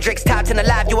out from Hendrix. Top 10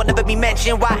 alive, you will never be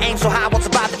mentioned. Why aim so high, won't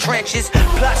survive the trenches.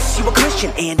 Plus, you a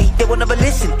Christian, Andy. They will never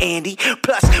listen, Andy.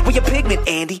 Plus, we a pigment,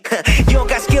 Andy. You don't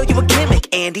got skill, you a gimmick,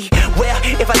 Andy. Well,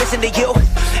 if I listen to you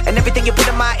and everything you put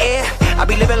in my ear, I'll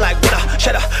be living like woulda,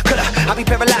 shoulda, coulda. I'll be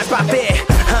paralyzed by fear.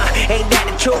 Ain't that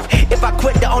the truth? If I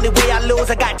quit, the only way I lose,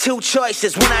 I got two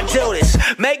choices when I do this: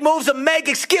 make moves or make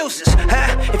excuses.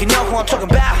 If you know who I'm talking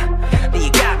about, then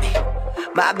you got me.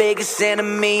 My biggest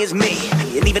enemy is me,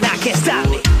 and even I can't stop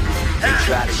me. They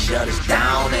try to shut us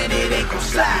down and it ain't gon'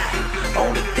 slide.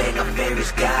 Only thing I fear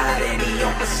is God and he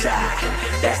on my side.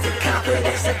 That's the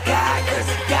confidence I got, cause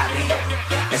he got me.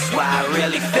 That's why I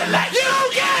really feel like you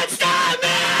can't stop me.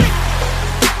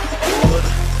 Ooh,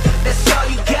 that's all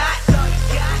you got.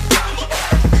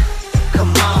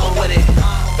 Come on with it.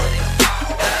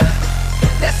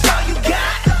 That's all you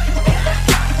got.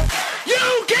 You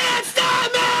can't stop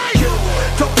me. You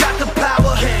don't got the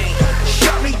power.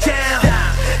 Shut me down.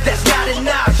 That's not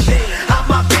enough. I'm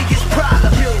my biggest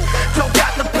problem. You don't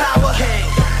got the power.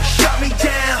 Shut me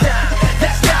down.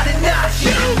 That's not enough.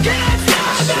 You can't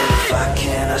stop me. I said if I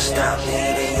cannot stop me,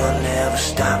 then you'll never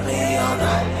stop me. Oh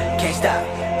no, can't stop.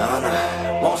 Oh no,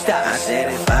 won't stop. I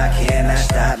said if I cannot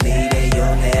stop me, then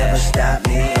you'll never stop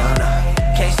me. Oh no,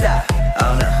 can't stop.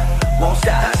 Oh no, won't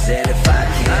stop. I said if I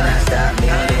cannot stop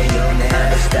me.